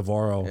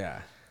Navarro. Yeah.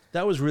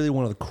 That was really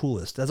one of the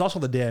coolest. That's also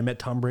the day I met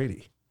Tom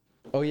Brady.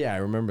 Oh, yeah, I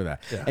remember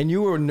that. Yeah. And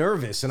you were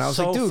nervous. And I was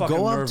like, dude,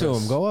 go up to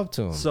him. Go up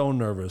to him. So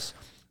nervous.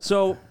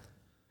 So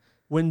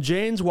when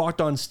Janes walked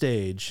on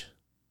stage,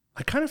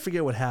 I kind of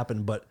forget what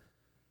happened, but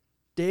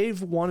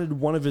Dave wanted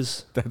one of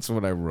his... That's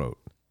what I wrote.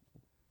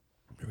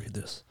 Let me read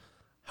this.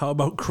 How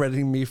about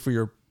crediting me for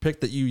your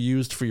pic that you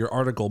used for your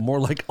article? More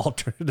like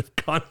alternative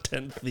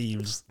content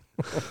thieves.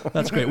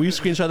 That's great. Will you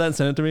screenshot that and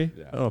send it to me?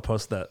 Yeah. I'm going to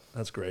post that.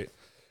 That's great.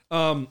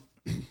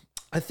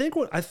 I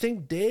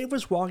think Dave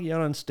was walking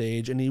out on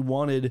stage and he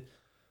wanted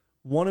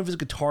one of his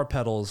guitar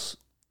pedals,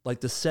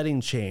 like the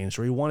setting changed,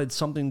 or he wanted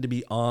something to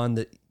be on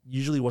that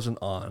usually wasn't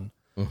on.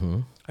 Mm-hmm.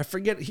 I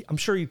forget. I'm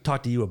sure he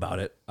talked to you about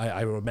it.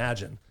 I would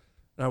imagine,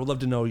 and I would love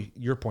to know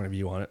your point of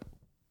view on it.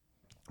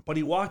 But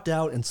he walked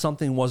out and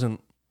something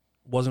wasn't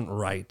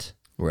right.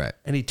 Right.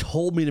 And he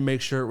told me to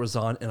make sure it was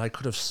on, and I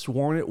could have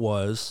sworn it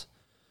was.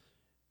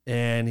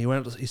 And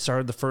he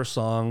started the first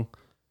song.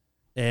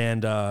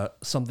 And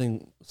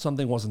something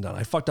wasn't done.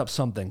 I fucked up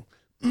something,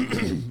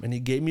 and he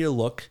gave me a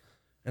look,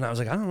 and I was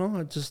like, I don't know,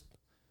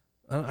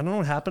 I don't know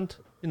what happened,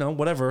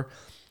 whatever.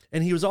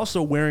 And he was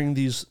also wearing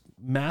these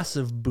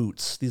massive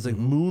boots, these like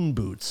moon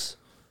boots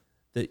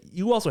that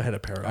you also had a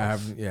pair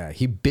of. Yeah,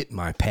 he bit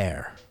my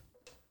pair.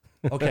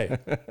 Okay,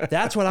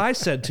 that's what I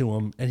said to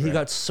him, and he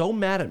got so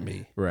mad at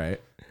me.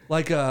 Right.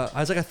 Like I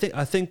was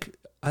like,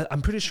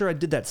 I'm pretty sure I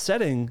did that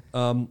setting.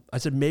 I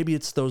said maybe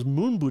it's those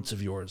moon boots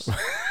of yours.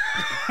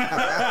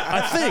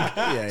 I think.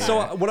 Yeah,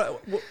 so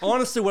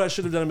honestly, what I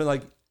should have done, I've been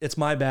like, it's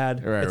my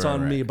bad. It's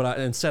on me. But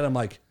instead, I'm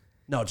like,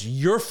 no, it's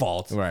your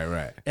fault.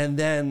 Right. And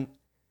then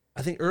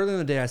I think earlier in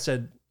the day, I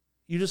said,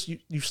 you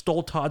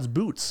stole Todd's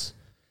boots,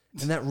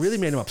 and that really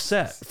made him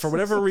upset for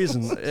whatever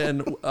reason.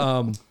 And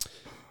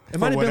it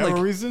might have been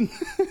like reason.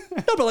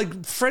 No, but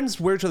like friends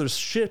wear each other's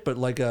shit. But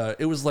like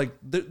it was like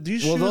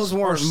these shoes those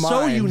weren't are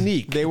so mine.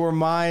 unique. They were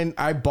mine.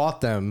 I bought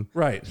them.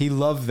 Right. He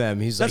loved them.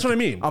 That's what I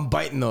mean. I'm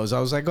biting those.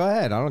 I was like, go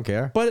ahead. I don't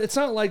care. But it's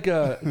not like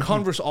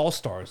Converse All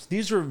Stars.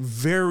 These are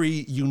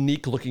very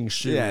unique looking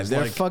shoes. Yeah,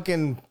 they're like,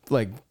 fucking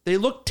like they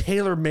look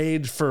tailor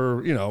made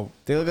for They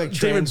look like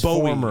David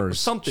Transformers Bowie or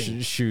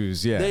something.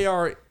 Shoes. Yeah, they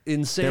are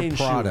insane. They're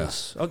Prada.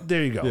 Shoes. Oh,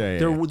 there you go. Yeah,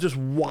 they're just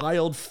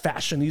wild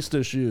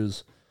fashionista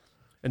shoes.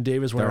 And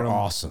Dave is wearing them. They're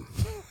awesome.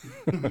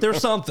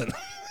 There's something.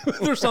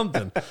 There's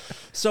something.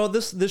 So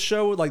this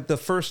show, like the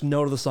first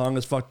note of the song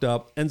is fucked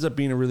up, ends up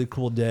being a really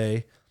cool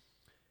day.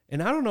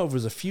 And I don't know if it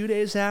was a few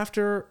days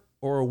after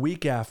or a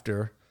week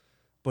after,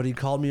 but he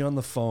called me on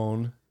the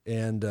phone,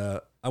 and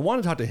I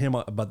want to talk to him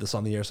about this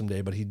on the air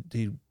someday, but he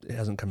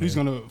hasn't come in. He's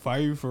going to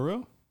fire you for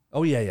real?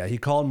 Oh, yeah. He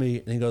called me,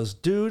 and he goes,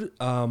 dude.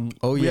 He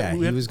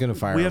was going to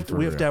fire we him have to,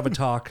 we have to have a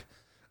talk.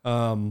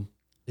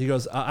 He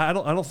goes, I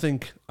don't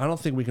think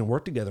we can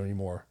work together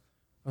anymore.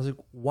 I was like,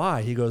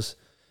 why? He goes,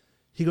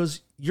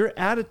 your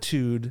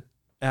attitude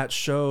at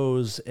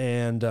shows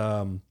and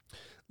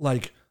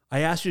like I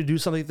asked you to do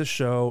something at the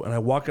show and I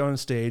walked out on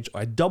stage.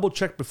 I double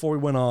checked before we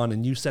went on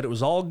and you said it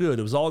was all good.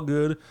 It was all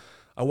good.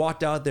 I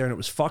walked out there and it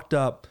was fucked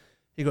up.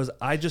 He goes,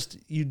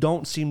 you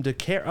don't seem to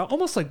care.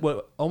 Almost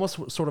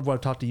sort of what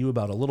I've talked to you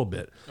about a little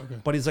bit. Okay.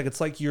 But he's like,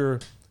 it's like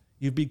you've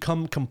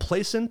become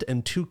complacent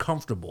and too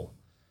comfortable.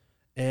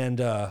 And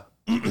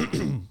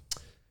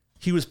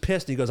he was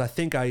pissed. He goes, I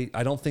think I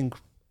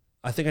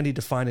need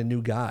to find a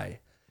new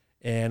guy.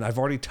 And I've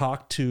already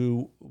talked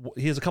to,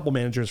 he has a couple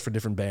managers for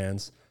different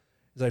bands.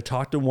 I've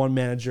talked to one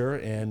manager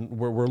and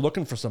we're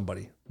looking for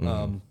somebody.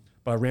 Mm-hmm.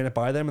 But I ran it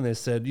by them and they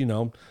said,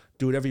 do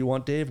whatever you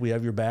want, Dave. We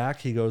have your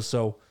back. He goes,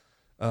 so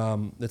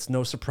it's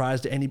no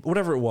surprise to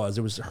whatever it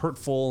was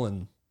hurtful.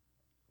 And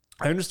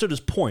I understood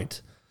his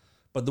point.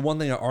 But the one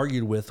thing I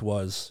argued with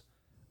was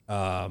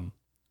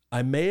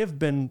I may have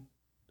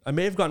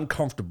gotten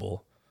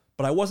comfortable,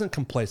 but I wasn't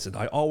complacent.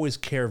 I always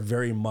care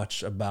very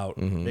much about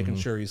making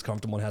sure he's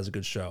comfortable and has a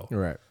good show.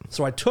 Right.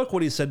 So I took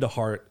what he said to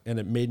heart, and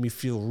it made me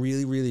feel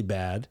really, really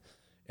bad.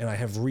 and I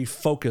have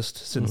refocused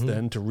since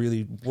then to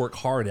really work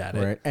hard at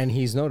it. Right. And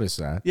he's noticed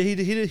that. Yeah,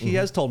 he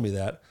has told me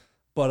that.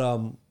 But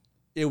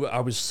I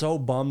was so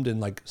bummed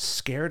and like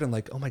scared and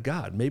like, oh my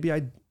God, maybe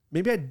I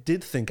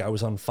did think I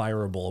was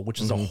unfireable,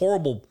 which is a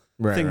horrible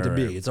thing to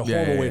be. It's a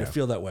horrible way to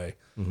feel that way.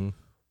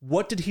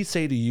 What did he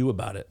say to you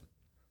about it?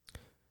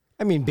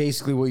 I mean,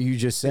 basically what you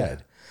just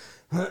said.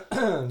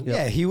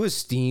 Yeah, he was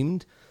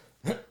steamed.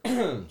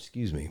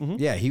 Excuse me.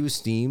 Yeah, he was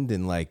steamed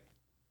and like,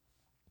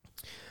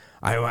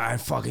 I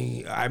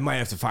might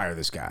have to fire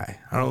this guy.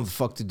 I don't know what the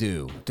fuck to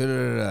do.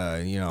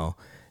 You know,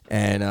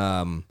 and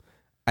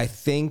I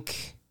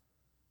think,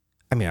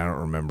 I mean, I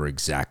don't remember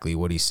exactly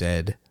what he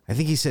said. I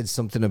think he said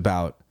something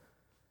about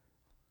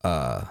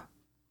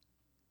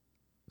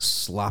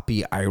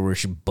sloppy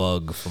Irish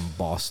bug from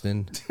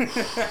Boston.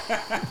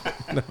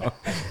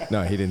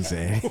 No, he didn't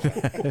say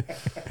anything.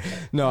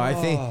 No, I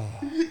think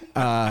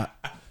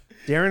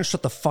Darren,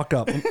 shut the fuck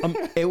up.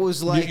 it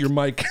was like mute your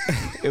mic.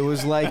 It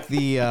was like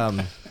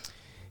the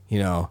you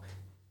know,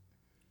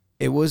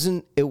 it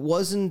wasn't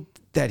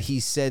that he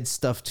said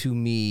stuff to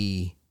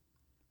me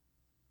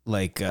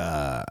like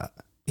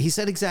he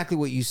said exactly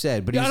what you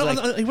said, but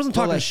he wasn't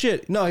talking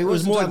shit. No, he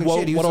wasn't more talking like,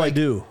 shit. He what was do like, I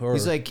do? Or,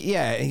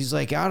 he's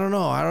like, I don't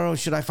know.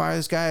 Should I fire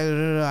this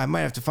guy? I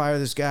might have to fire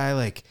this guy.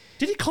 Like,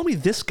 did he call me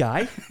this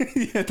guy?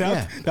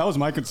 That was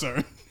my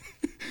concern.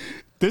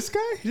 This guy?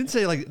 He didn't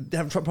say like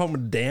have a problem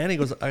with Dan. He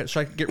goes, should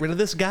I get rid of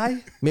this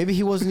guy? maybe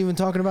he wasn't even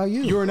talking about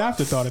you. You were an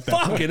afterthought at that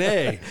point. Fucking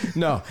A.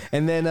 No,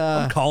 and then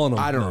I'm calling him.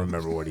 I don't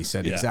remember what he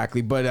said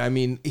exactly, but I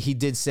mean, he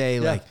did say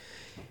like,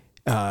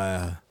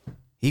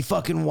 he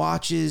fucking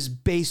watches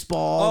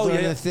baseball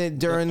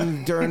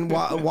during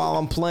while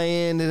I'm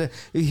playing.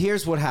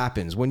 Here's what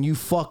happens when you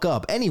fuck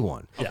up.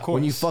 Anyone,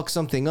 when you fuck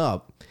something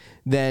up,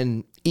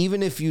 then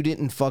even if you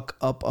didn't fuck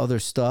up other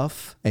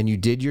stuff and you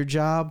did your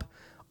job,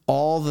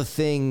 all the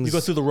things you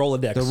go through the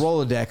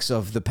Rolodex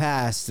of the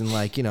past, and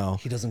like, you know,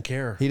 he doesn't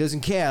care.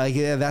 Like,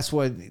 yeah, that's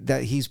what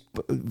he's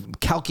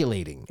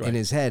calculating in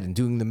his head and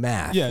doing the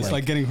math. Yeah, it's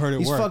like getting hurt at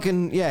he's work.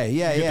 Fucking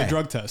get the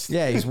drug test.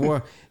 Yeah,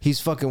 he's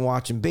fucking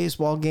watching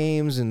baseball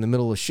games in the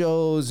middle of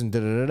shows and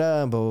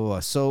blah, blah, blah.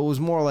 So it was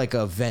more like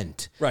a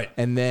vent, right?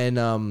 And then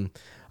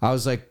I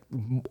was like,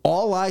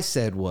 all I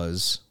said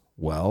was,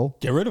 well,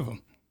 get rid of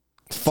him.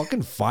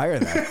 Fucking fire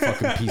that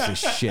fucking piece of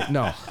shit.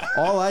 No,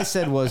 all I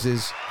said was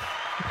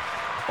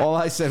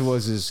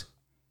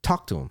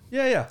talk to him.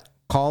 Yeah.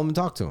 Call him and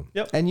talk to him.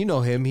 Yep. And you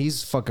know him;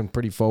 he's fucking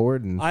pretty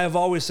forward. And I have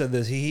always said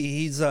this.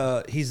 He's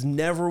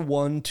never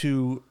one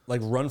to like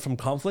run from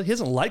conflict. He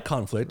doesn't like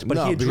conflict, but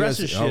he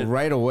addresses shit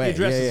right away. He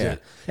addresses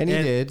it, and he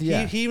did.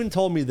 Yeah. He even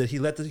told me that he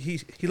let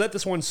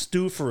this one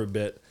stew for a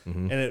bit,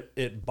 and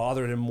it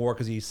bothered him more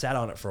because he sat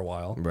on it for a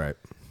while. Right.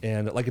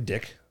 And like a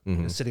dick.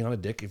 Sitting on a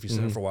dick, if you sit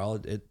on it for a while,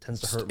 it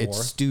tends to hurt more. It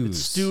stews.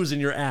 It stews in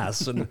your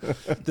ass. And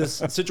this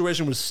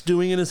situation was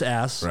stewing in his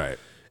ass. Right.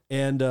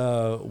 And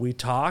we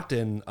talked,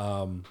 and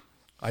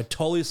I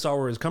totally saw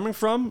where he was coming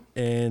from,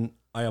 and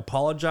I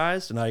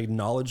apologized, and I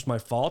acknowledged my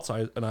faults.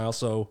 I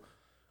also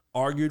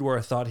argued where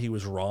I thought he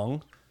was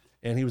wrong,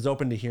 and he was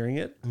open to hearing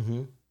it.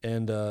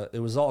 And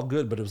it was all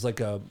good, but it was like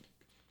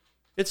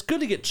it's good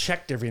to get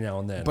checked every now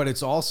and then. But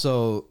it's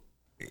also,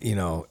 you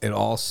know, it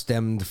all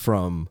stemmed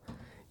from,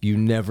 you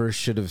never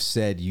should have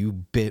said you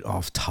bit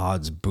off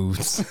Todd's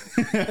boots.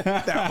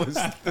 That was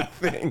the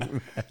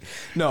thing.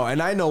 No,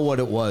 and I know what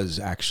it was,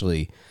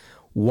 actually.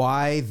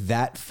 Why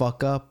that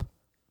fuck up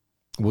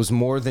was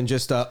more than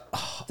just the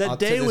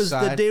day was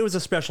a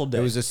special day.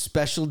 It was a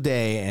special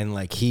day, and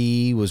like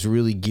he was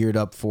really geared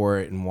up for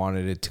it and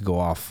wanted it to go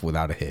off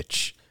without a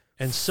hitch.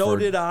 And so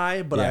did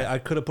I, but I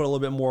could have put a little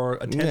bit more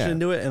attention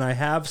into it, and I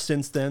have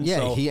since then. Yeah,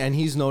 so.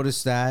 he's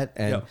noticed that,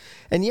 and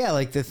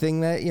like the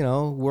thing that, you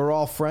know, we're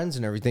all friends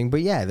and everything,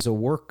 but yeah, there's a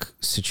work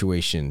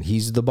situation.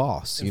 He's the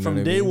boss. You know from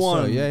what day I mean?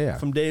 one, So,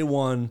 from day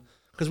one,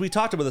 because we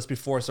talked about this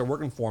before I started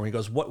working for him. He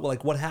goes,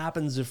 "What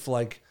happens if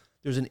like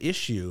there's an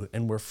issue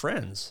and we're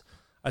friends?"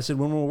 I said,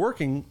 "When we're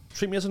working,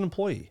 treat me as an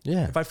employee.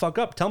 Yeah. If I fuck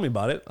up, tell me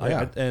about it.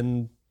 Yeah.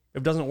 And if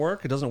it doesn't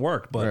work, it doesn't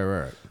work. But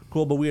right.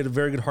 Cool. But we had a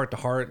very good heart to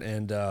heart,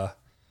 and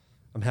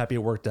I'm happy it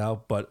worked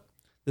out. But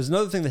there's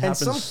another thing that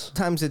happens. And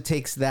sometimes it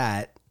takes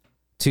that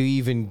to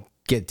even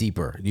get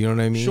deeper. You know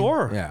what I mean?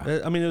 Sure.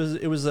 Yeah. I mean,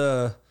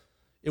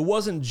 it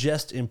wasn't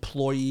just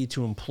employee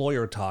to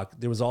employer talk.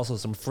 There was also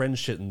some friend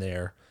shit in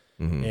there.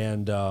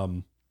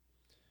 And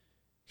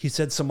he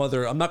said some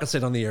other, I'm not gonna say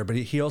it on the air, but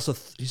he also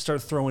he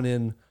started throwing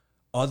in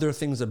other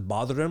things that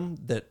bothered him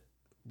that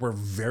were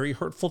very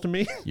hurtful to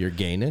me. Your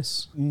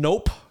gayness?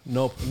 Nope.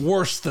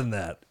 Worse than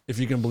that, if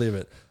you can believe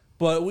it.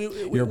 But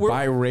your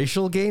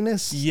biracial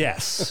gayness?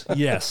 Yes.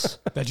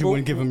 That you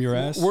wouldn't give him your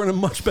ass? We're in a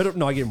much better...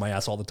 No, I give him my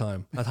ass all the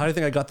time. How do you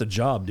think I got the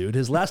job, dude?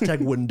 His last tech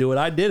wouldn't do it.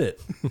 I did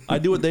it. I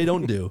do what they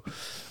don't do.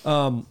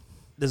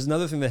 There's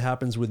another thing that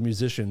happens with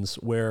musicians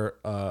where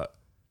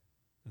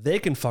they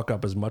can fuck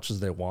up as much as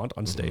they want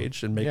on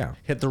stage and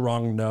hit the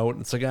wrong note.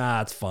 It's like,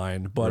 it's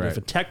fine. But if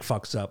a tech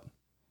fucks up,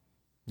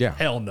 Yeah.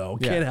 Hell no.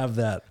 Yeah. Can't have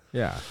that.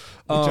 Yeah.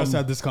 We just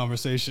had this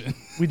conversation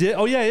We did?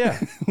 Oh, yeah.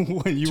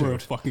 when you were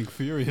fucking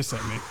furious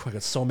at me. I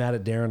got so mad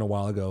at Darren a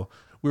while ago.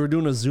 We were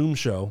doing a Zoom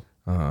show.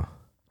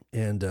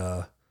 And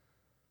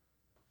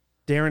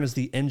Darren is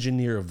the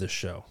engineer of this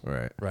show.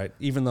 Right.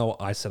 Even though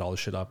I set all this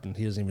shit up and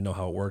he doesn't even know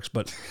how it works.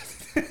 But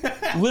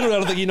literally, I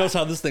don't think he knows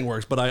how this thing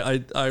works. But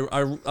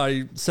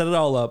I set it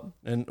all up.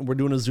 And we're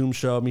doing a Zoom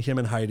show. Me, him,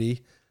 and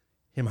Heidi.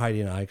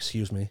 Heidi, and I,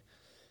 excuse me.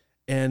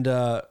 And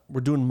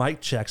we're doing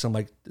mic checks. I'm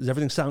like, does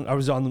everything sound... I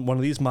was on one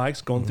of these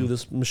mics going through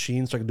this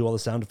machine so I could do all the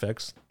sound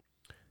effects.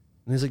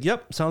 And he's like,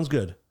 yep, sounds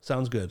good.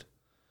 Sounds good.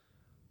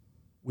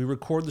 We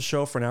record the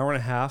show for an hour and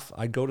a half.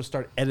 I go to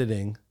start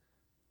editing.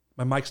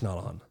 My mic's not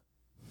on.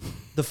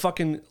 The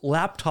fucking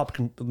laptop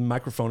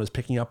microphone is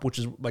picking up, which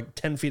is like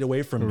 10 feet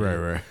away from me.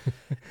 Right.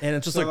 And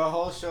it's just So like... the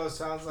whole show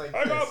sounds like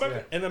this.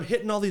 Yeah. And I'm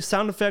hitting all these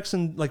sound effects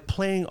and like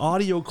playing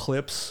audio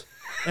clips.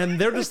 And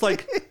they're just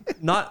like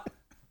not...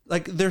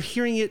 Like they're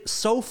hearing it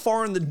so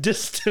far in the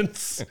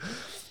distance,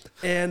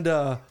 and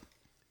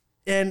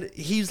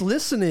he's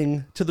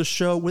listening to the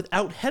show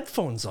without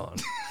headphones on.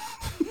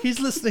 He's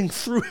listening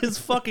through his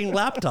fucking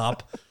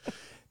laptop,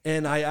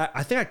 and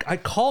I think I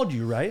called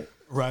you right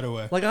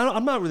away. Like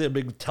I'm not really a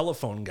big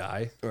telephone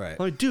guy. Right. I'm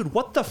like, dude,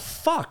 what the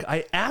fuck?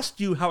 I asked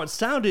you how it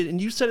sounded, and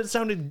you said it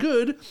sounded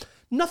good.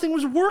 Nothing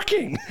was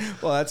working.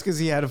 Well, that's because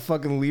he had a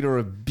fucking liter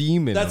of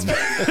beam in him.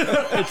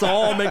 It's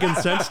all making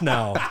sense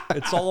now.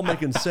 It's all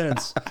making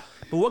sense.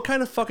 But what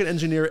kind of fucking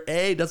engineer,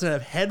 A, doesn't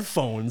have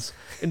headphones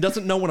and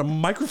doesn't know when a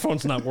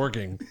microphone's not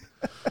working?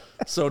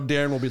 So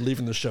Darren will be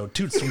leaving the show.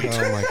 Toot sweet.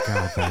 Oh my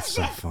God, that's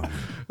so funny.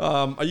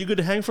 Are you good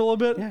to hang for a little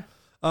bit? Yeah.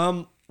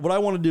 What I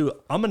want to do,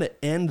 I'm going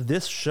to end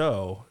this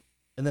show,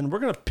 and then we're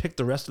going to pick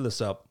the rest of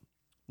this up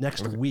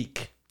next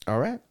week. All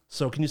right.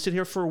 So can you sit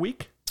here for a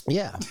week?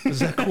 Yeah. Is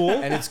that cool?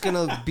 And it's going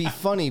to be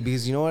funny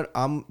because you know what?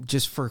 I'm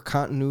just for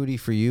continuity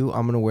for you,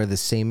 I'm going to wear the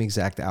same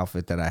exact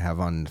outfit that I have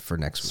on for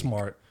next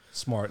week.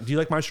 Smart. Do you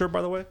like my shirt,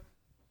 by the way?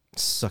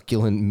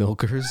 Succulent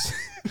Milkers.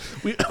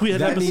 We had that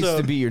an episode, needs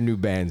to be your new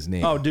band's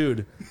name. Oh,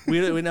 dude. We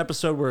had an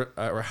episode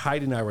where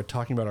Heidi and I were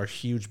talking about our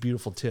huge,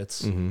 beautiful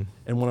tits. Mm-hmm.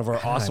 And one of our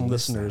awesome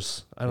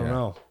listeners, I don't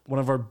know, one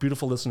of our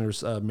beautiful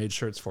listeners made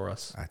shirts for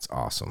us. That's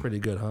awesome. Pretty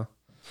good, huh?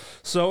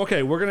 So,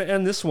 okay, we're going to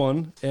end this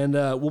one, and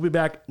we'll be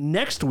back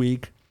next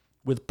week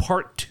with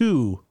part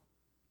 2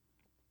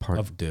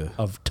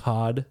 of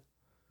Todd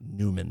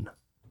Newman.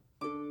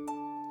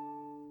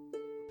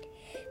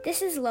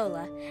 This is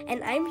Lola,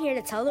 and I'm here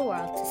to tell the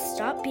world to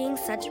stop being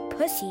such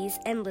pussies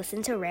and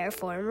listen to Rare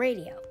Form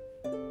Radio.